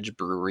Breckenridge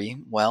Brewery,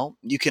 well,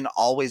 you can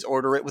always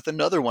order it with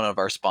another one of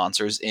our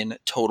sponsors in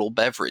Total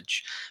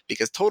Beverage,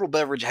 because Total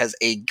Beverage has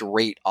a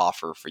great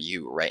offer for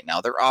you right now.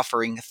 They're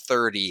offering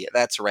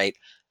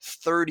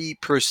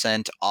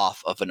 30%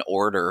 off of an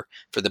order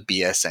for the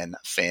BSN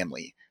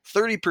family.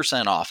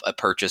 30% off a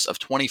purchase of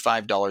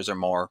 $25 or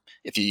more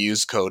if you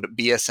use code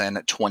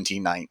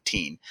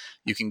BSN2019.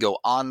 You can go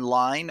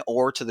online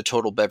or to the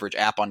Total Beverage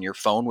app on your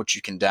phone, which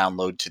you can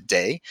download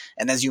today.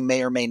 And as you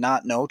may or may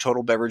not know,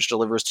 Total Beverage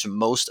delivers to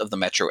most of the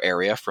metro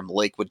area, from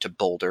Lakewood to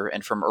Boulder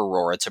and from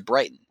Aurora to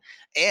Brighton.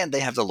 And they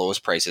have the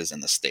lowest prices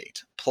in the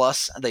state.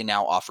 Plus, they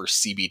now offer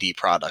CBD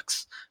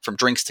products. From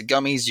drinks to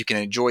gummies, you can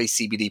enjoy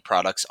CBD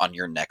products on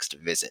your next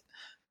visit.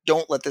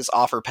 Don't let this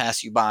offer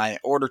pass you by.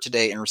 Order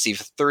today and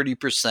receive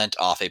 30%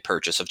 off a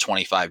purchase of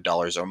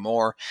 $25 or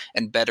more.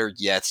 And better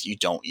yet, you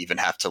don't even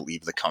have to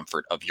leave the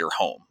comfort of your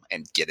home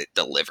and get it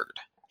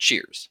delivered.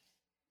 Cheers.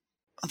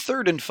 A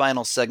third and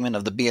final segment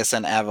of the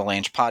BSN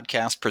Avalanche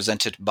podcast,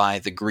 presented by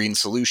The Green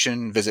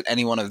Solution. Visit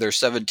any one of their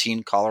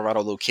 17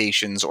 Colorado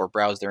locations or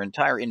browse their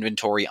entire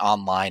inventory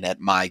online at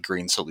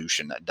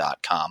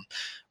mygreensolution.com.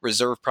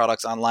 Reserve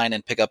products online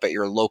and pick up at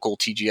your local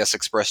TGS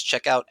Express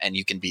checkout, and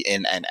you can be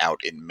in and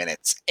out in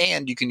minutes.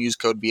 And you can use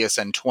code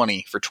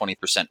BSN20 for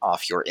 20%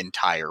 off your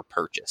entire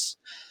purchase.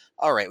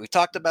 All right, we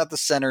talked about the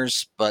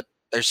centers, but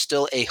there's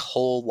still a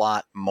whole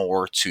lot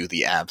more to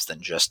the Avs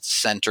than just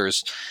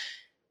centers.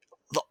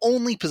 The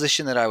only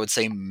position that I would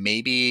say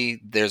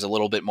maybe there's a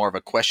little bit more of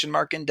a question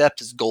mark in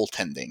depth is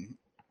goaltending.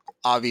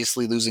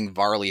 Obviously, losing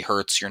Varley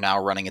hurts. You're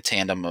now running a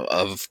tandem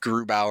of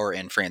Grubauer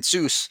and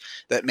Francouz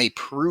that may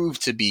prove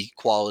to be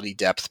quality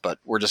depth, but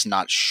we're just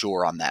not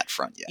sure on that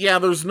front yet. Yeah,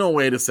 there's no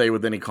way to say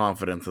with any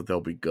confidence that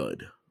they'll be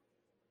good.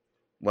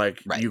 Right.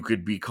 You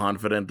could be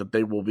confident that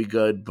they will be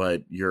good,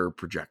 but you're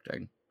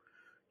projecting.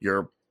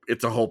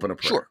 It's a hope and a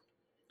prayer. Sure.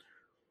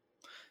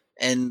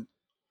 And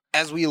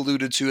as we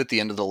alluded to at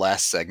the end of the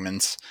last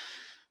segments,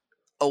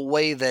 a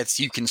way that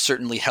you can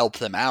certainly help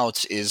them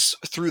out is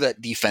through that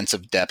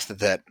defensive depth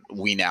that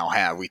we now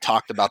have. We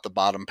talked about the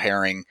bottom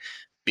pairing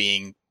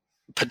being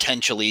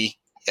potentially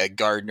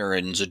Gardner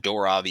and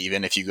Zadorov,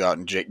 even if you go out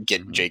and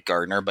get Jake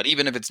Gardner. But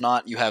even if it's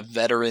not, you have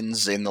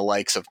veterans in the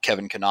likes of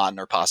Kevin Connaughton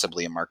or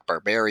possibly a Mark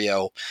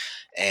Barberio.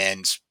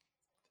 And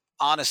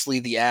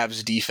honestly, the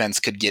Avs defense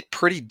could get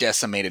pretty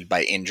decimated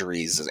by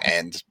injuries,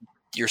 and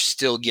you're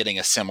still getting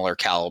a similar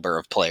caliber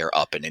of player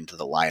up and into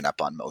the lineup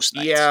on most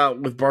nights. Yeah,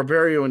 with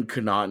Barberio and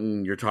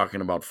Connaughton, you're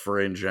talking about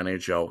fringe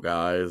NHL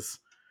guys.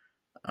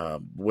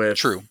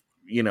 True.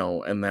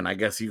 And then I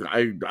guess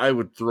I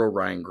would throw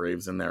Ryan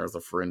Graves in there as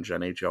a fringe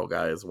NHL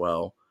guy as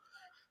well.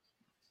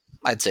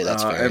 I'd say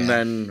that's fair.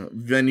 And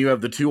then you have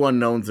the two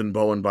unknowns in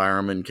Bowen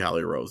Byram and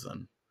Calle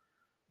Rosen.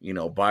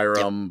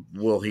 Byram,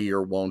 will he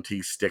or won't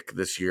he stick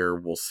this year?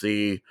 We'll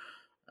see.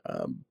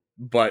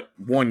 But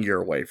 1 year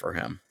away for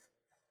him.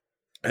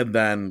 And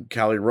then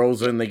Calle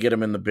Rosen, they get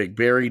him in the Big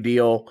Barry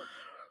deal.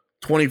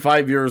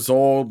 25 years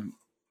old.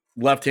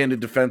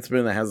 left-handed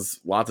defenseman that has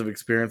lots of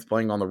experience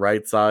playing on the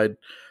right side,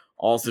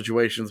 all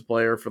situations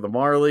player for the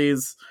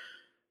Marlies.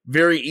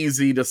 Very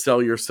easy to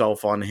sell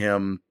yourself on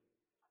him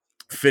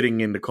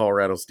fitting into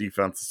Colorado's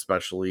defense,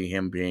 especially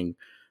him being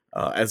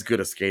as good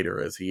a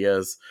skater as he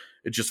is.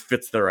 It just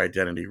fits their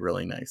identity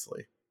really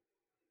nicely.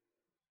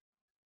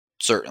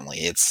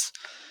 Certainly.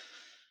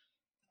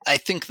 I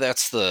think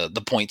that's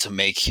the point to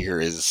make here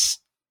is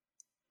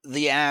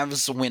the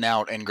Avs went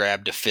out and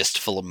grabbed a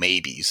fistful of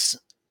maybes.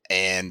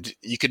 And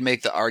you could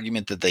make the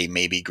argument that they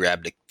maybe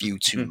grabbed a few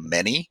too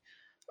many.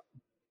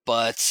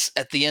 But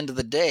at the end of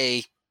the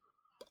day,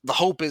 the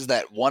hope is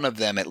that one of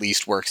them at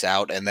least works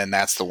out, and then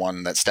that's the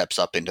one that steps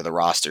up into the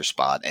roster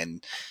spot.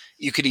 And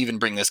you could even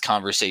bring this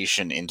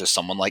conversation into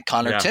someone like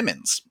Connor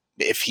Timmins.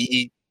 If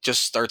he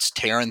just starts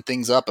tearing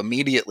things up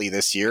immediately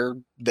this year,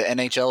 the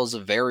NHL is a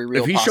very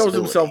real possibility. If he shows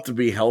himself to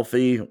be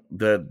healthy,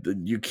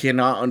 you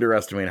cannot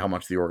underestimate how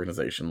much the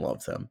organization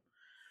loves him.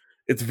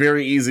 It's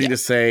very easy to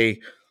say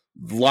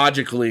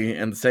logically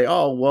and say,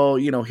 oh, well,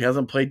 he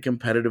hasn't played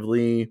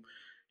competitively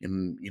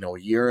in, a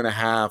year and a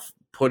half.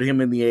 Put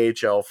him in the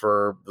AHL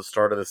for the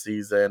start of the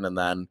season and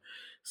then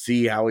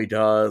see how he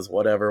does,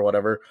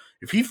 whatever.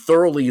 If he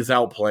thoroughly is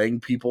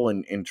outplaying people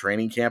in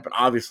training camp, and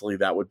obviously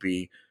that would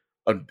be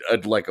a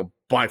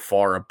by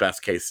far a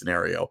best case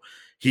scenario.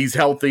 He's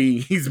healthy,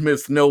 he's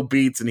missed no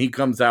beats, and he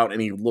comes out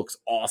and he looks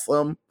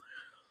awesome.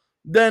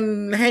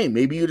 Then, hey,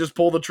 maybe you just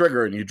pull the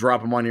trigger and you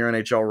drop him on your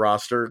NHL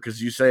roster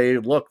because you say,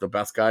 look, the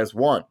best guys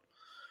won.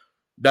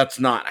 That's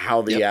not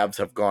how the Avs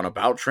have gone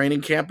about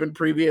training camp in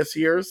previous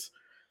years.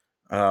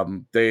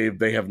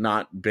 They have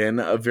not been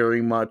a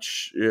very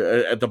much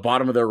at the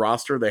bottom of their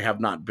roster. They've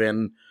not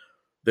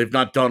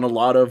done a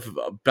lot of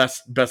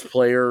best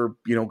player,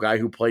 guy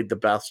who played the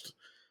best,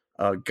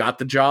 got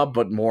the job,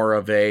 but more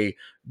of a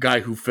guy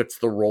who fits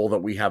the role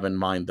that we have in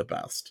mind the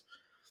best,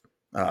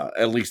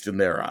 at least in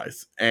their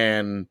eyes.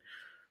 And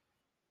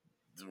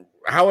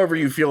however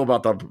you feel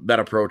about that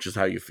approach is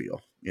how you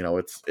feel.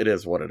 It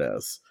is what it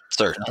is.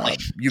 Certainly.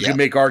 You can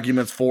make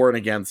arguments for and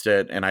against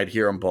it, and I'd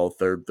hear them both.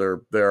 There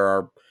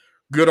are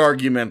good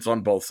arguments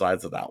on both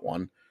sides of that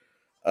one.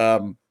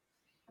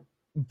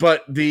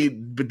 But the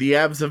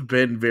Avs have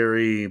been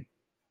very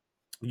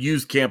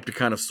used camp to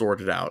kind of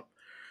sort it out.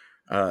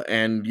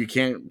 And you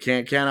can't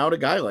count out a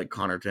guy like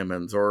Connor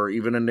Timmins or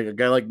even a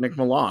guy like Nick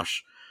Meloche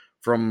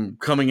from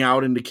coming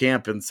out into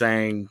camp and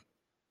saying,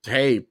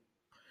 hey,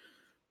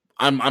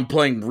 I'm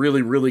playing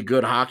really, really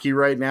good hockey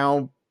right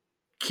now.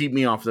 Keep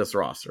me off this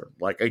roster.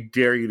 I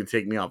dare you to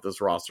take me off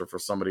this roster for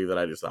somebody that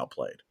I just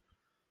outplayed.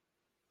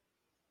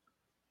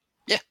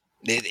 Yeah,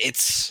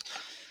 it's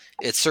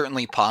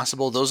certainly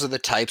possible. Those are the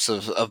types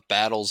of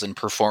battles and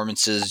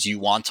performances you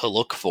want to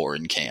look for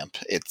in camp.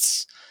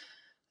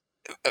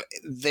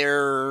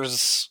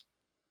 Those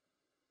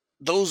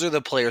are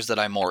the players that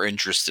I'm more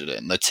interested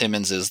in. The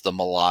Timmonses, the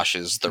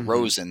Meloches, the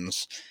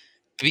Rosens,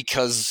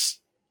 because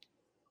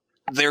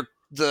they're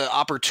the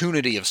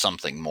opportunity of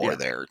something more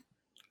there.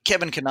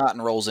 Kevin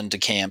Connauton rolls into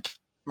camp.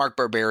 Mark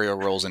Barberio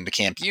rolls into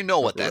camp. You know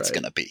what that's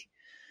going to be.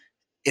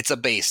 It's a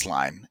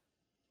baseline.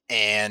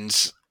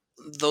 And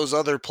those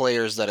other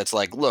players that it's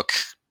like, look,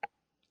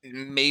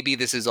 maybe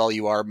this is all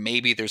you are.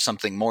 Maybe there's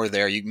something more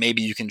there.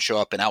 Maybe you can show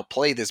up and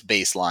outplay this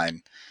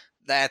baseline.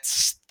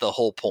 That's the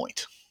whole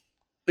point.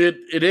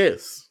 It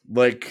is.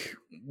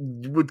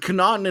 With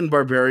Connauton and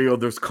Barberio,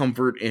 there's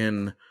comfort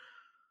in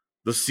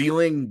the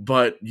ceiling,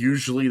 but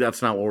usually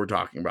that's not what we're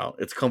talking about.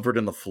 It's comfort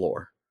in the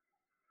floor.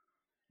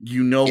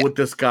 What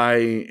this guy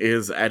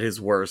is at his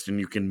worst,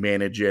 and you can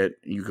manage it.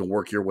 You can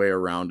work your way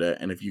around it.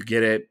 And if you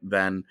get it,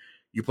 then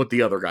you put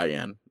the other guy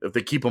in. If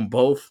they keep them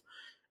both,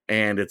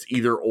 and it's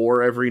either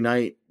or every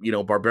night,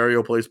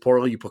 Barberio plays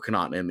poorly, you put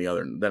Connauton in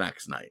the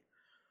next night.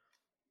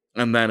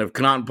 And then if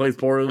Connauton plays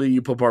poorly,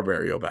 you put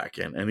Barberio back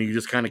in. And you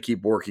just kind of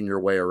keep working your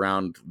way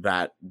around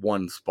that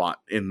one spot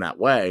in that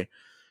way.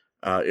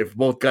 If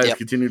both guys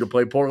continue to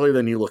play poorly,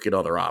 then you look at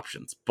other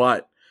options.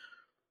 But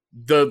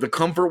the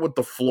comfort with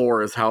the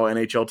floor is how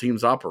NHL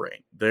teams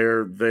operate.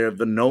 They're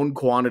the known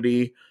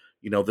quantity.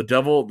 The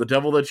devil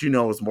that you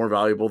know is more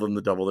valuable than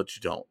the devil that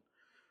you don't.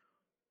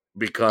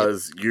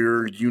 Because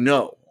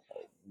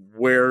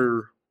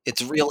where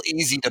it's real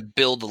easy to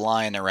build a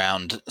line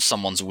around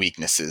someone's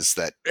weaknesses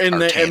that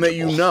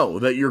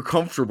that you're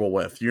comfortable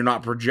with. You're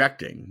not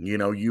projecting.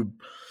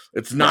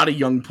 It's not a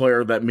young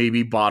player that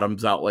maybe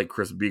bottoms out like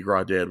Chris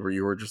Bigras did, where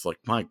you were just like,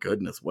 my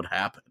goodness, what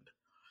happened?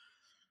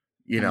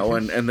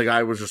 And the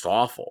guy was just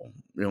awful.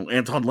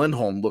 Anton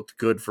Lindholm looked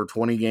good for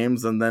 20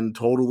 games and then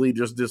totally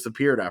just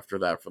disappeared after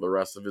that for the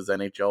rest of his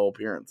NHL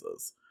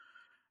appearances.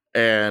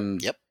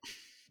 And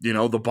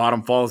the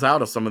bottom falls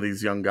out of some of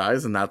these young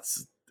guys, and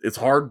it's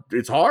hard.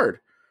 It's hard.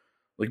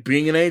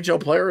 Being an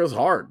NHL player is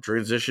hard.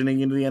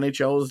 Transitioning into the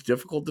NHL is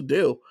difficult to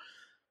do.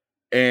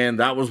 And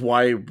that was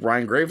why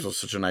Ryan Graves was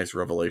such a nice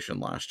revelation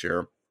last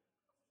year.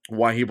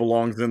 Why he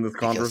belongs in this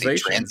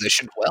conversation. He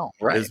transitioned well,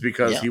 right? Is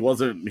because he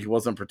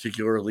wasn't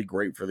particularly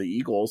great for the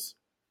Eagles.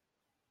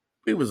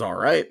 He was all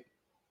right.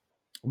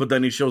 But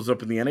then he shows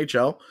up in the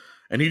NHL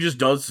and he just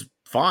does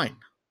fine.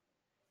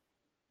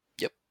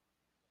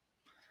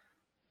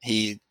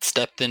 He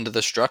stepped into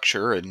the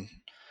structure, and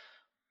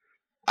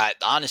I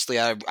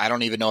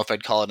don't even know if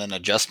I'd call it an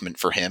adjustment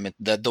for him.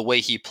 The way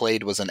he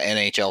played was an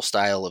NHL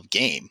style of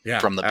game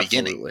from the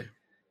beginning.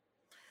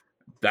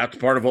 That's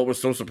part of what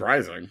was so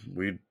surprising.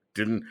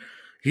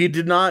 He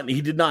did not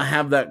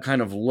have that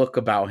kind of look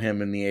about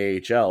him in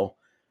the AHL,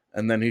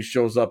 and then he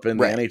shows up in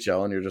the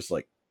NHL, and you're just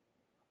like,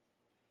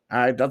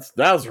 that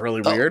was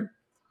really weird.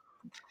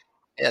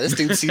 Yeah, this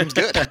dude seems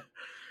good.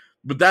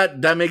 But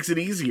that makes it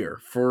easier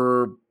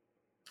for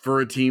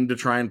a team to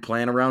try and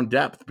plan around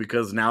depth,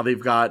 because now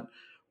they've got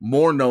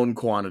more known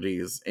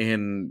quantities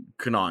in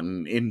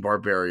Connaughton, in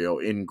Barberio,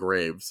 in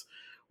Graves,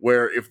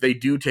 where if they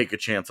do take a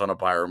chance on a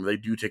Byram, they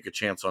do take a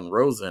chance on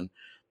Rosen,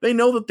 they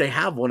know that they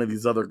have one of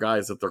these other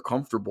guys that they're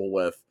comfortable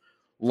with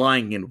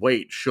lying in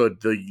wait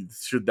should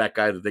that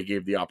guy that they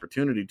gave the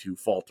opportunity to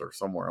falter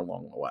somewhere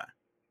along the way.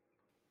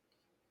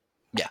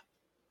 Yeah,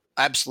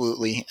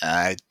 absolutely.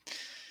 I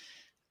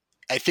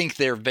think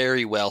they're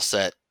very well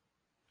set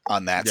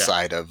on that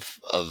side of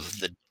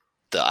the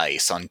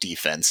ice on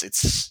defense.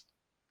 It's,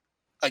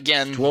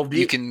 again,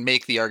 you can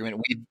make the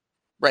argument.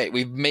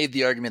 We've made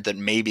the argument that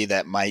maybe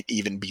that might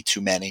even be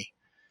too many.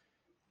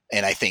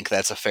 And I think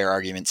that's a fair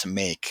argument to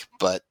make.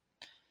 But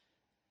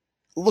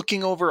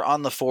looking over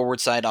on the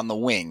forward side on the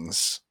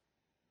wings,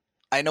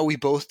 I know we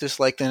both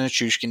dislike the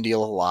Nichushkin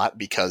deal a lot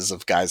because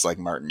of guys like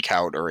Martin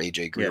Kaut or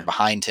AJ Greer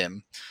behind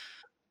him.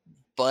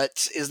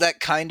 But is that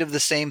kind of the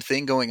same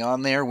thing going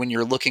on there when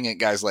you're looking at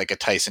guys like a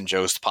Tyson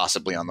Jost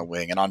possibly on the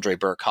wing and Andrei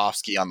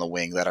Burakovsky on the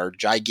wing that are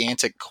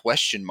gigantic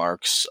question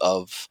marks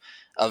of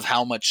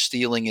how much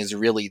stealing is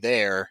really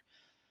there?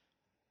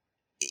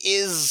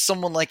 Is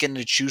someone like a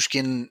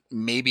Nichushkin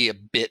maybe a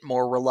bit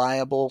more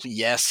reliable?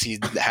 Yes, he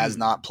has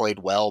not played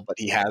well, but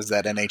he has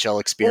that NHL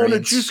experience. Well,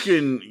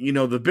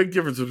 Nichushkin, the big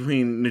difference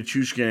between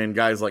Nichushkin and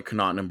guys like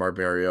Connaughton and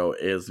Barberio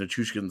is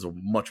Nichushkin's a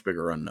much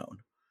bigger unknown.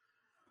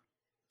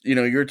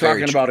 You're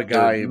talking about a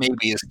guy there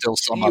maybe is still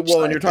some upside.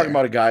 Well, and you're talking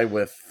about a guy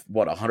with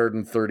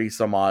 130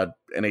 some odd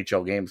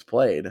NHL games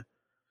played.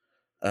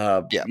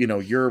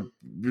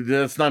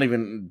 That's not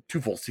even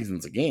 2 full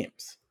seasons of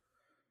games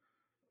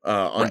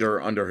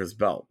under his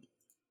belt.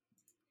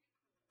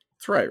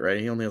 That's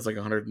right? He only has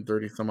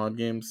 130 some odd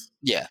games.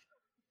 Yeah,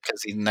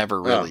 because he never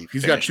really.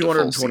 He's got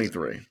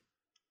 223.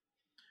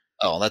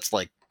 Oh, that's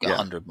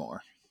 100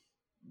 more.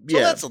 So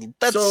yeah,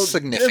 that's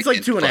significant.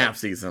 It's 2.5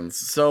 seasons.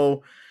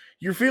 So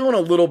you're feeling a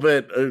little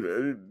bit.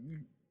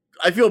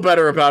 I feel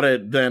better about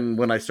it than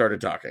when I started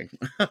talking,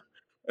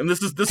 and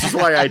this is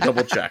why I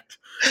double checked.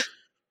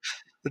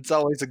 It's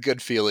always a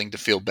good feeling to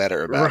feel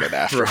better about it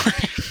after.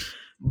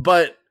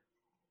 But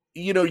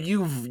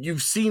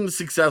you've seen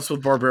success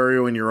with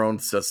Barberio in your own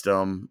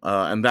system,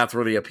 and that's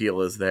where the appeal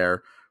is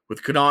there.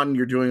 With Connaughton,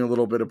 you're doing a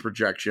little bit of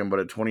projection, but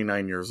at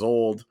 29 years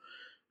old,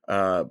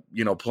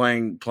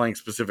 playing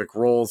specific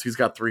roles, he's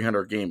got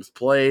 300 games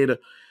played.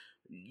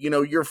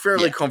 You're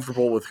fairly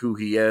comfortable with who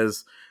he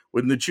is.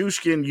 With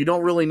Nichushkin, you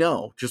don't really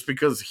know, just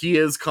because he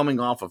is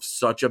coming off of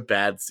such a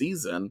bad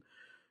season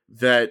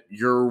that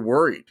you're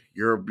worried.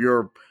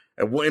 You're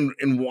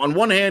on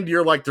one hand,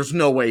 you're like, there's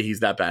no way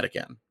he's that bad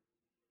again.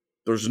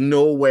 There's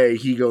no way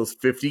he goes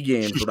 50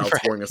 games without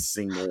scoring a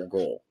single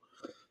goal,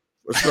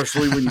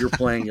 especially when you're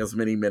playing as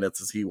many minutes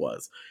as he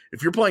was.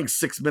 If you're playing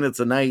 6 minutes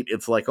a night,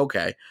 it's like,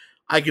 okay,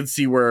 I can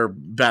see where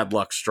bad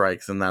luck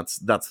strikes, and that's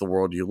the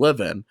world you live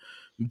in.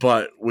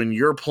 But when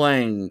you're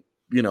playing,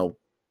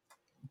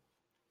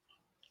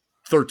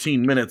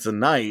 13 minutes a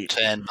night,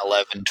 10,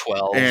 11,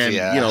 12, and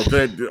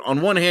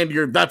on one hand,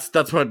 that's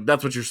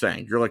what you're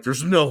saying. You're like,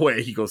 there's no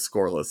way he goes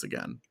scoreless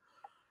again.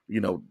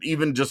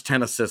 Even just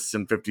 10 assists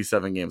in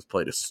 57 games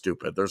played is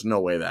stupid. There's no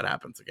way that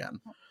happens again.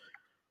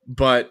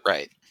 But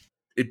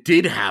it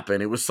did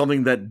happen. It was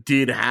something that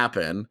did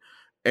happen,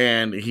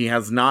 and he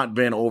has not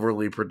been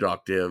overly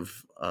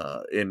productive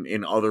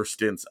in other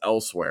stints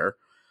elsewhere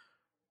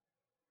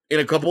in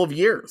a couple of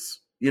years.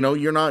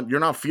 You're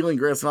not feeling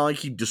great. It's not like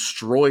he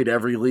destroyed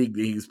every league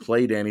that he's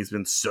played in. He's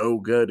been so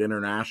good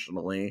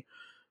internationally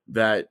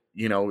that,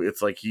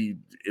 it's like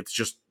it's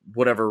just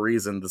whatever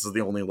reason, this is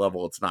the only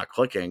level it's not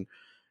clicking.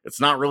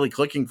 It's not really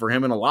clicking for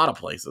him in a lot of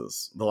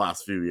places the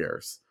last few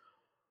years.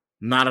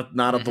 Not at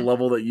the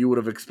level that you would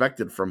have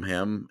expected from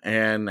him.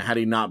 And had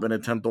he not been a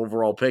 10th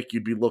overall pick,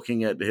 you'd be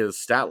looking at his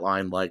stat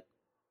line like,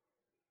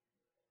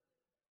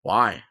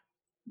 why?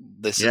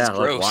 This is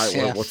gross.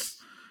 Why?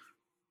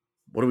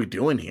 What are we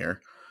doing here?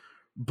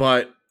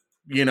 But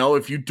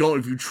if you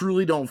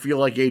truly don't feel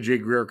like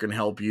AJ Greer can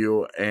help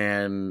you,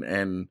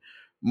 and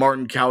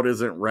Martin Kaut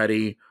isn't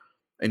ready,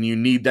 and you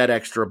need that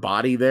extra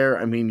body there.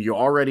 I mean, you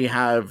already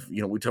have.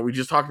 We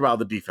just talked about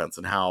the defense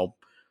and how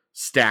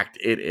stacked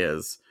it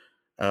is,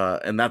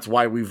 and that's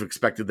why we've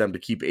expected them to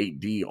keep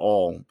 8D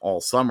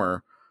all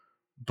summer.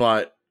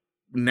 But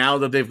now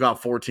that they've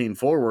got 14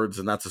 forwards,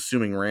 and that's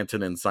assuming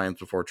Rantanen signs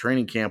before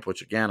training camp,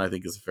 which again I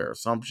think is a fair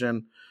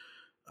assumption.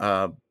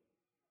 The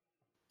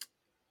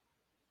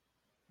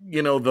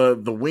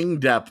wing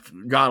depth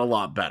got a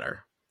lot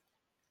better.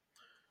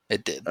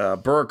 It did.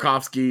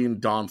 Burakovsky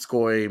and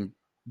Donskoy,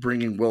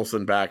 bringing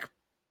Wilson back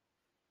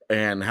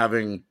and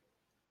having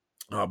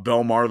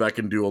Belmar that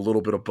can do a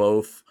little bit of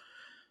both,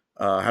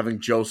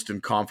 having Jost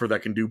and Comfort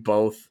that can do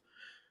both,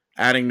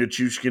 adding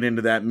Nichushkin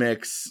into that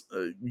mix,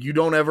 you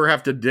don't ever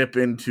have to dip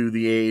into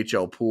the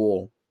AHL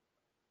pool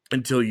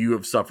until you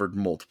have suffered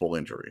multiple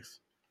injuries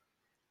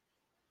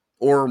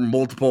or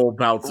multiple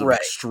bouts of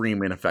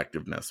extreme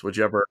ineffectiveness,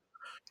 whichever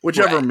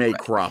may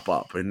crop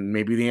up. And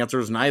maybe the answer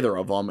is neither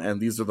of them, and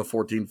these are the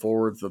 14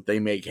 forwards that they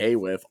make hay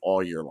with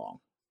all year long.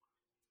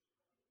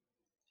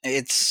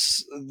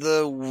 It's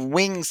the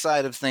wing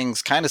side of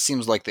things kind of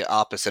seems like the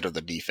opposite of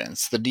the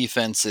defense. The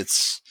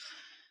defense,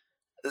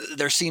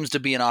 there seems to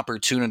be an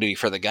opportunity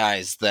for the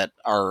guys that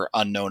are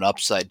unknown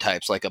upside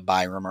types like a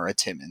Byram or a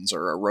Timmins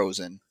or a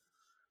Rosen.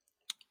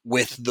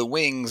 With the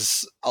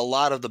wings, a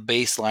lot of the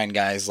baseline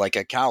guys like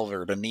a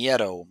Calvert, a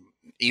Nieto,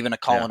 even a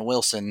Colin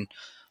Wilson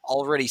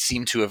already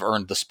seem to have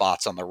earned the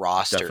spots on the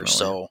roster. Definitely.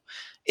 So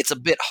it's a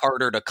bit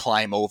harder to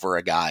climb over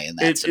a guy in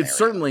that scenario. It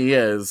certainly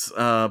is.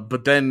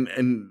 But then,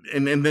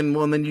 and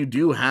then you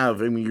do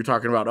have, I mean, you're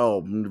talking about,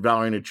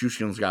 Valeri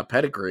Nichushkin's got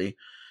pedigree.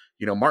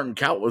 Martin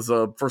Kaut was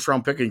a first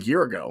round pick a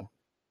year ago,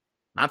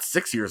 not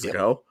 6 years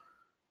ago,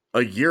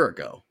 a year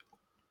ago.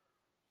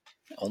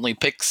 Only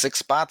picked 6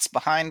 spots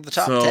behind the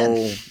top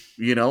 10.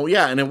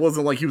 And it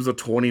wasn't like he was a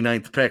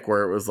 29th pick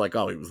where it was like,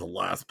 he was the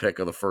last pick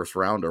of the first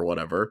round or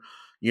whatever.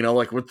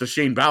 Like with the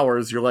Shane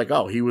Bowers, you're like,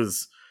 he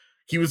was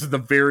at the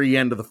very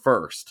end of the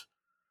first.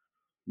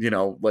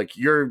 Like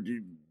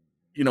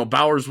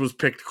Bowers was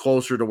picked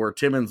closer to where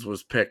Timmins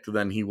was picked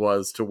than he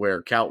was to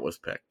where Kaut was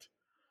picked.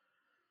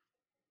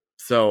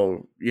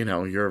 So,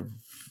 you're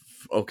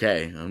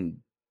okay.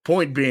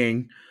 Point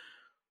being,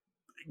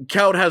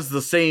 Kaut has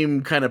the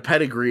same kind of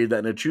pedigree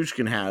that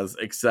Nichushkin has,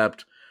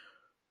 except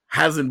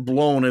hasn't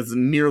blown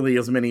nearly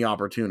as many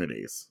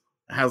opportunities.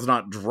 Has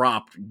not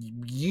dropped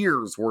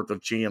years worth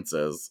of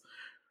chances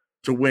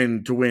to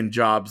win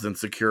jobs and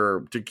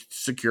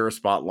secure a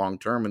spot long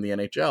term in the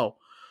NHL.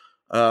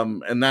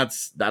 And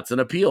that's an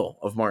appeal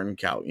of Martin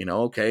Kaut.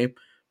 Okay,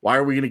 why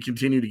are we going to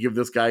continue to give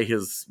this guy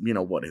his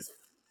his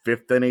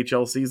 5th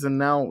NHL season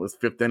now, his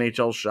 5th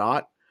NHL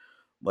shot?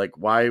 Like,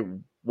 why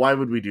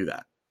would we do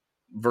that?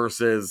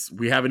 Versus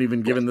we haven't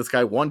even given this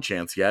guy one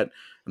chance yet,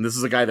 and this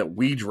is a guy that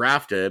we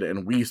drafted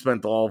and we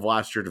spent all of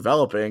last year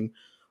developing.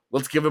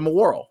 Let's give him a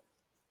whirl.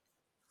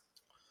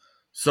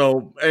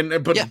 So,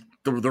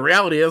 the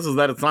reality is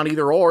that it's not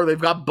either or. They've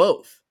got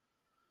both.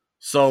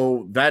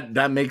 So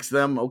that makes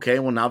them okay.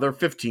 Well, now they're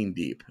 15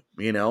 deep,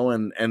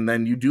 and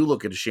then you do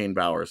look at Shane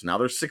Bowers. Now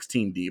they're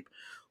 16 deep.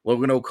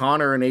 Logan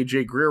O'Connor and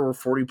AJ Greer were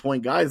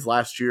 40-point guys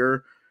last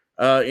year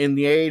in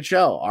the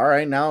AHL. All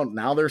right,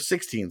 now they're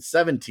 16,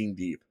 17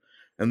 deep.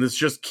 And this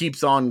just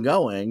keeps on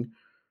going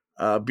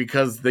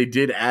because they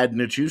did add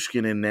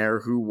Nichushkin in there,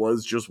 who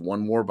was just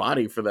one more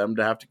body for them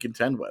to have to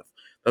contend with.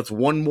 That's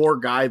one more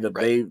guy that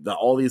that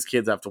all these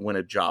kids have to win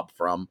a job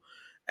from,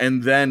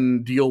 and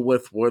then deal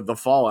with the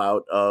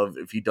fallout of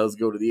if he does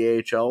go to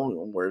the AHL,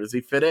 where does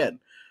he fit in?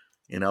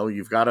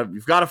 You've got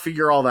to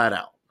figure all that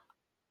out.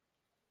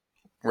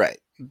 Right.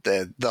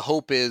 The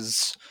hope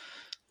is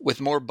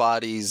with more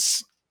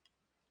bodies,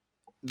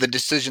 the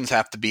decisions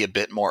have to be a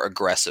bit more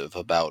aggressive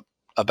about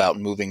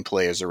moving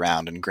players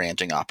around and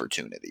granting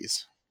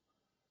opportunities.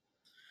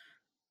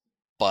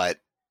 But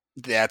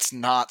that's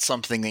not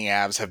something the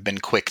Avs have been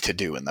quick to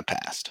do in the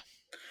past.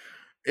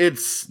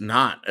 It's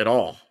not at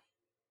all.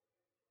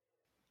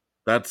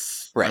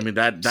 That's right. I mean,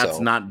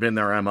 that's not been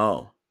their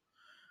MO.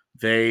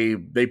 They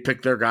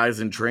pick their guys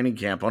in training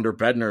camp under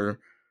Bednar.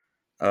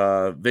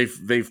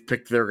 They've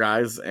picked their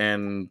guys,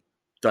 and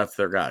that's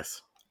their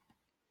guys.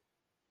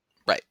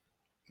 Right.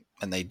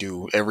 And they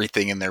do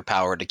everything in their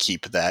power to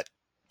keep that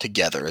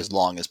together as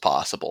long as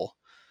possible.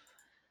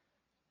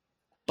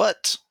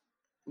 But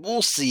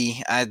we'll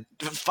see.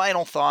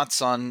 Final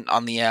thoughts on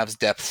the Avs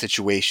depth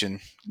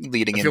situation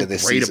leading into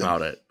this season. I feel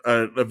great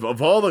about it.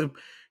 Of all the,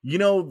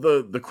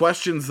 the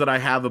questions that I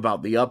have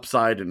about the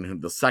upside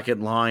and the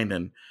second line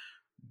and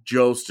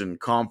Jost and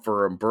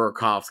Comfer and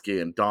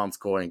Burakovsky and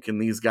Donskoy, and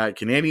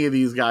can any of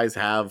these guys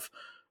have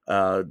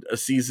a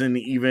season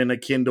even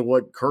akin to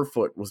what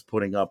Kerfoot was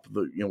putting up,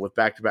 with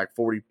back-to-back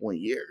 40-point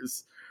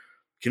years?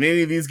 Can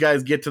any of these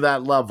guys get to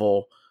that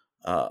level?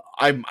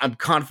 I'm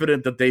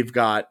confident that they've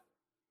got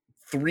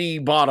 3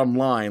 bottom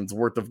lines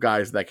worth of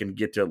guys that can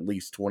get to at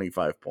least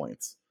 25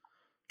 points,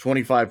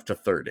 25 to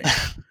 30.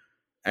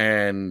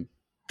 And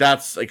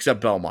that's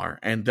except Belmar.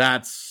 And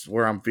that's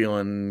where I'm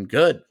feeling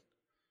good.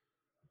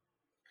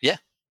 Yeah.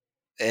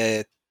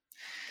 If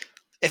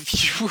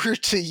you were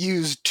to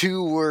use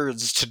 2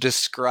 words to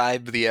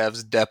describe the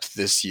Avs depth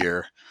this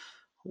year,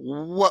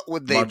 what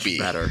would they be? Much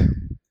better.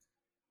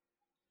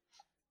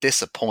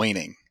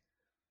 Disappointing.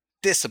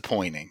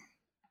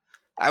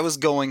 I was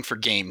going for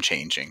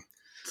game-changing.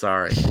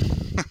 Sorry.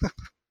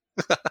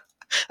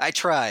 I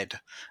tried.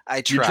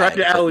 You tried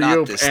to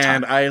alley-oop,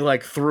 and I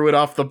threw it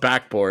off the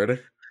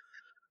backboard.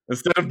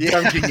 Instead of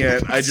dunking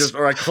it,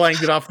 I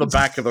clanged it off the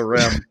back of the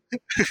rim.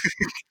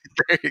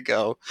 There you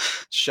go.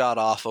 Shot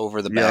off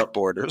over the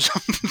backboard or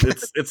something.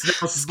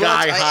 It's now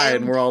sky high,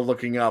 and we're all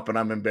looking up, and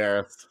I'm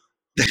embarrassed.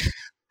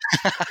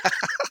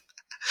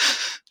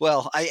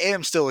 Well, I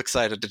am still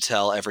excited to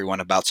tell everyone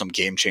about some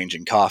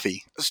game-changing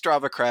coffee.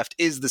 Strava Craft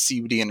is the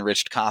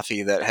CBD-enriched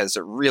coffee that has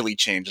really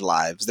changed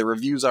lives. The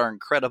reviews are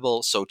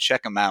incredible, so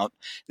check them out.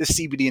 This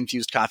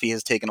CBD-infused coffee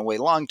has taken away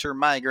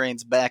long-term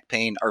migraines, back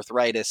pain,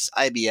 arthritis,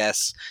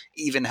 IBS,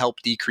 even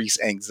helped decrease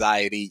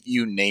anxiety,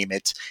 you name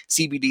it.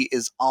 CBD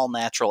is all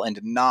natural and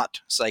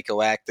not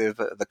psychoactive.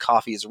 The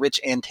coffee is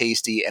rich and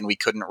tasty, and we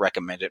couldn't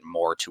recommend it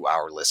more to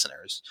our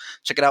listeners.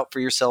 Check it out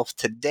for yourself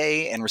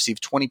today and receive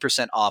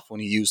 20% off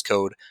when you use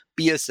code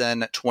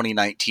BSN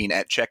 2019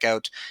 at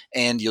checkout,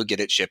 and you'll get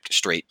it shipped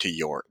straight to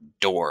your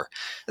door.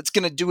 That's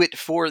going to do it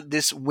for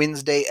this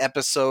Wednesday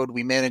episode.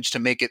 We managed to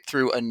make it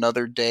through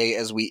another day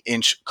as we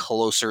inch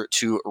closer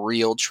to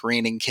real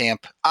training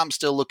camp. I'm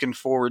still looking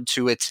forward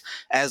to it.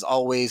 As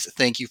always,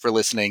 thank you for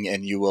listening,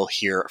 and you will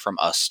hear from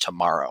us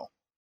tomorrow.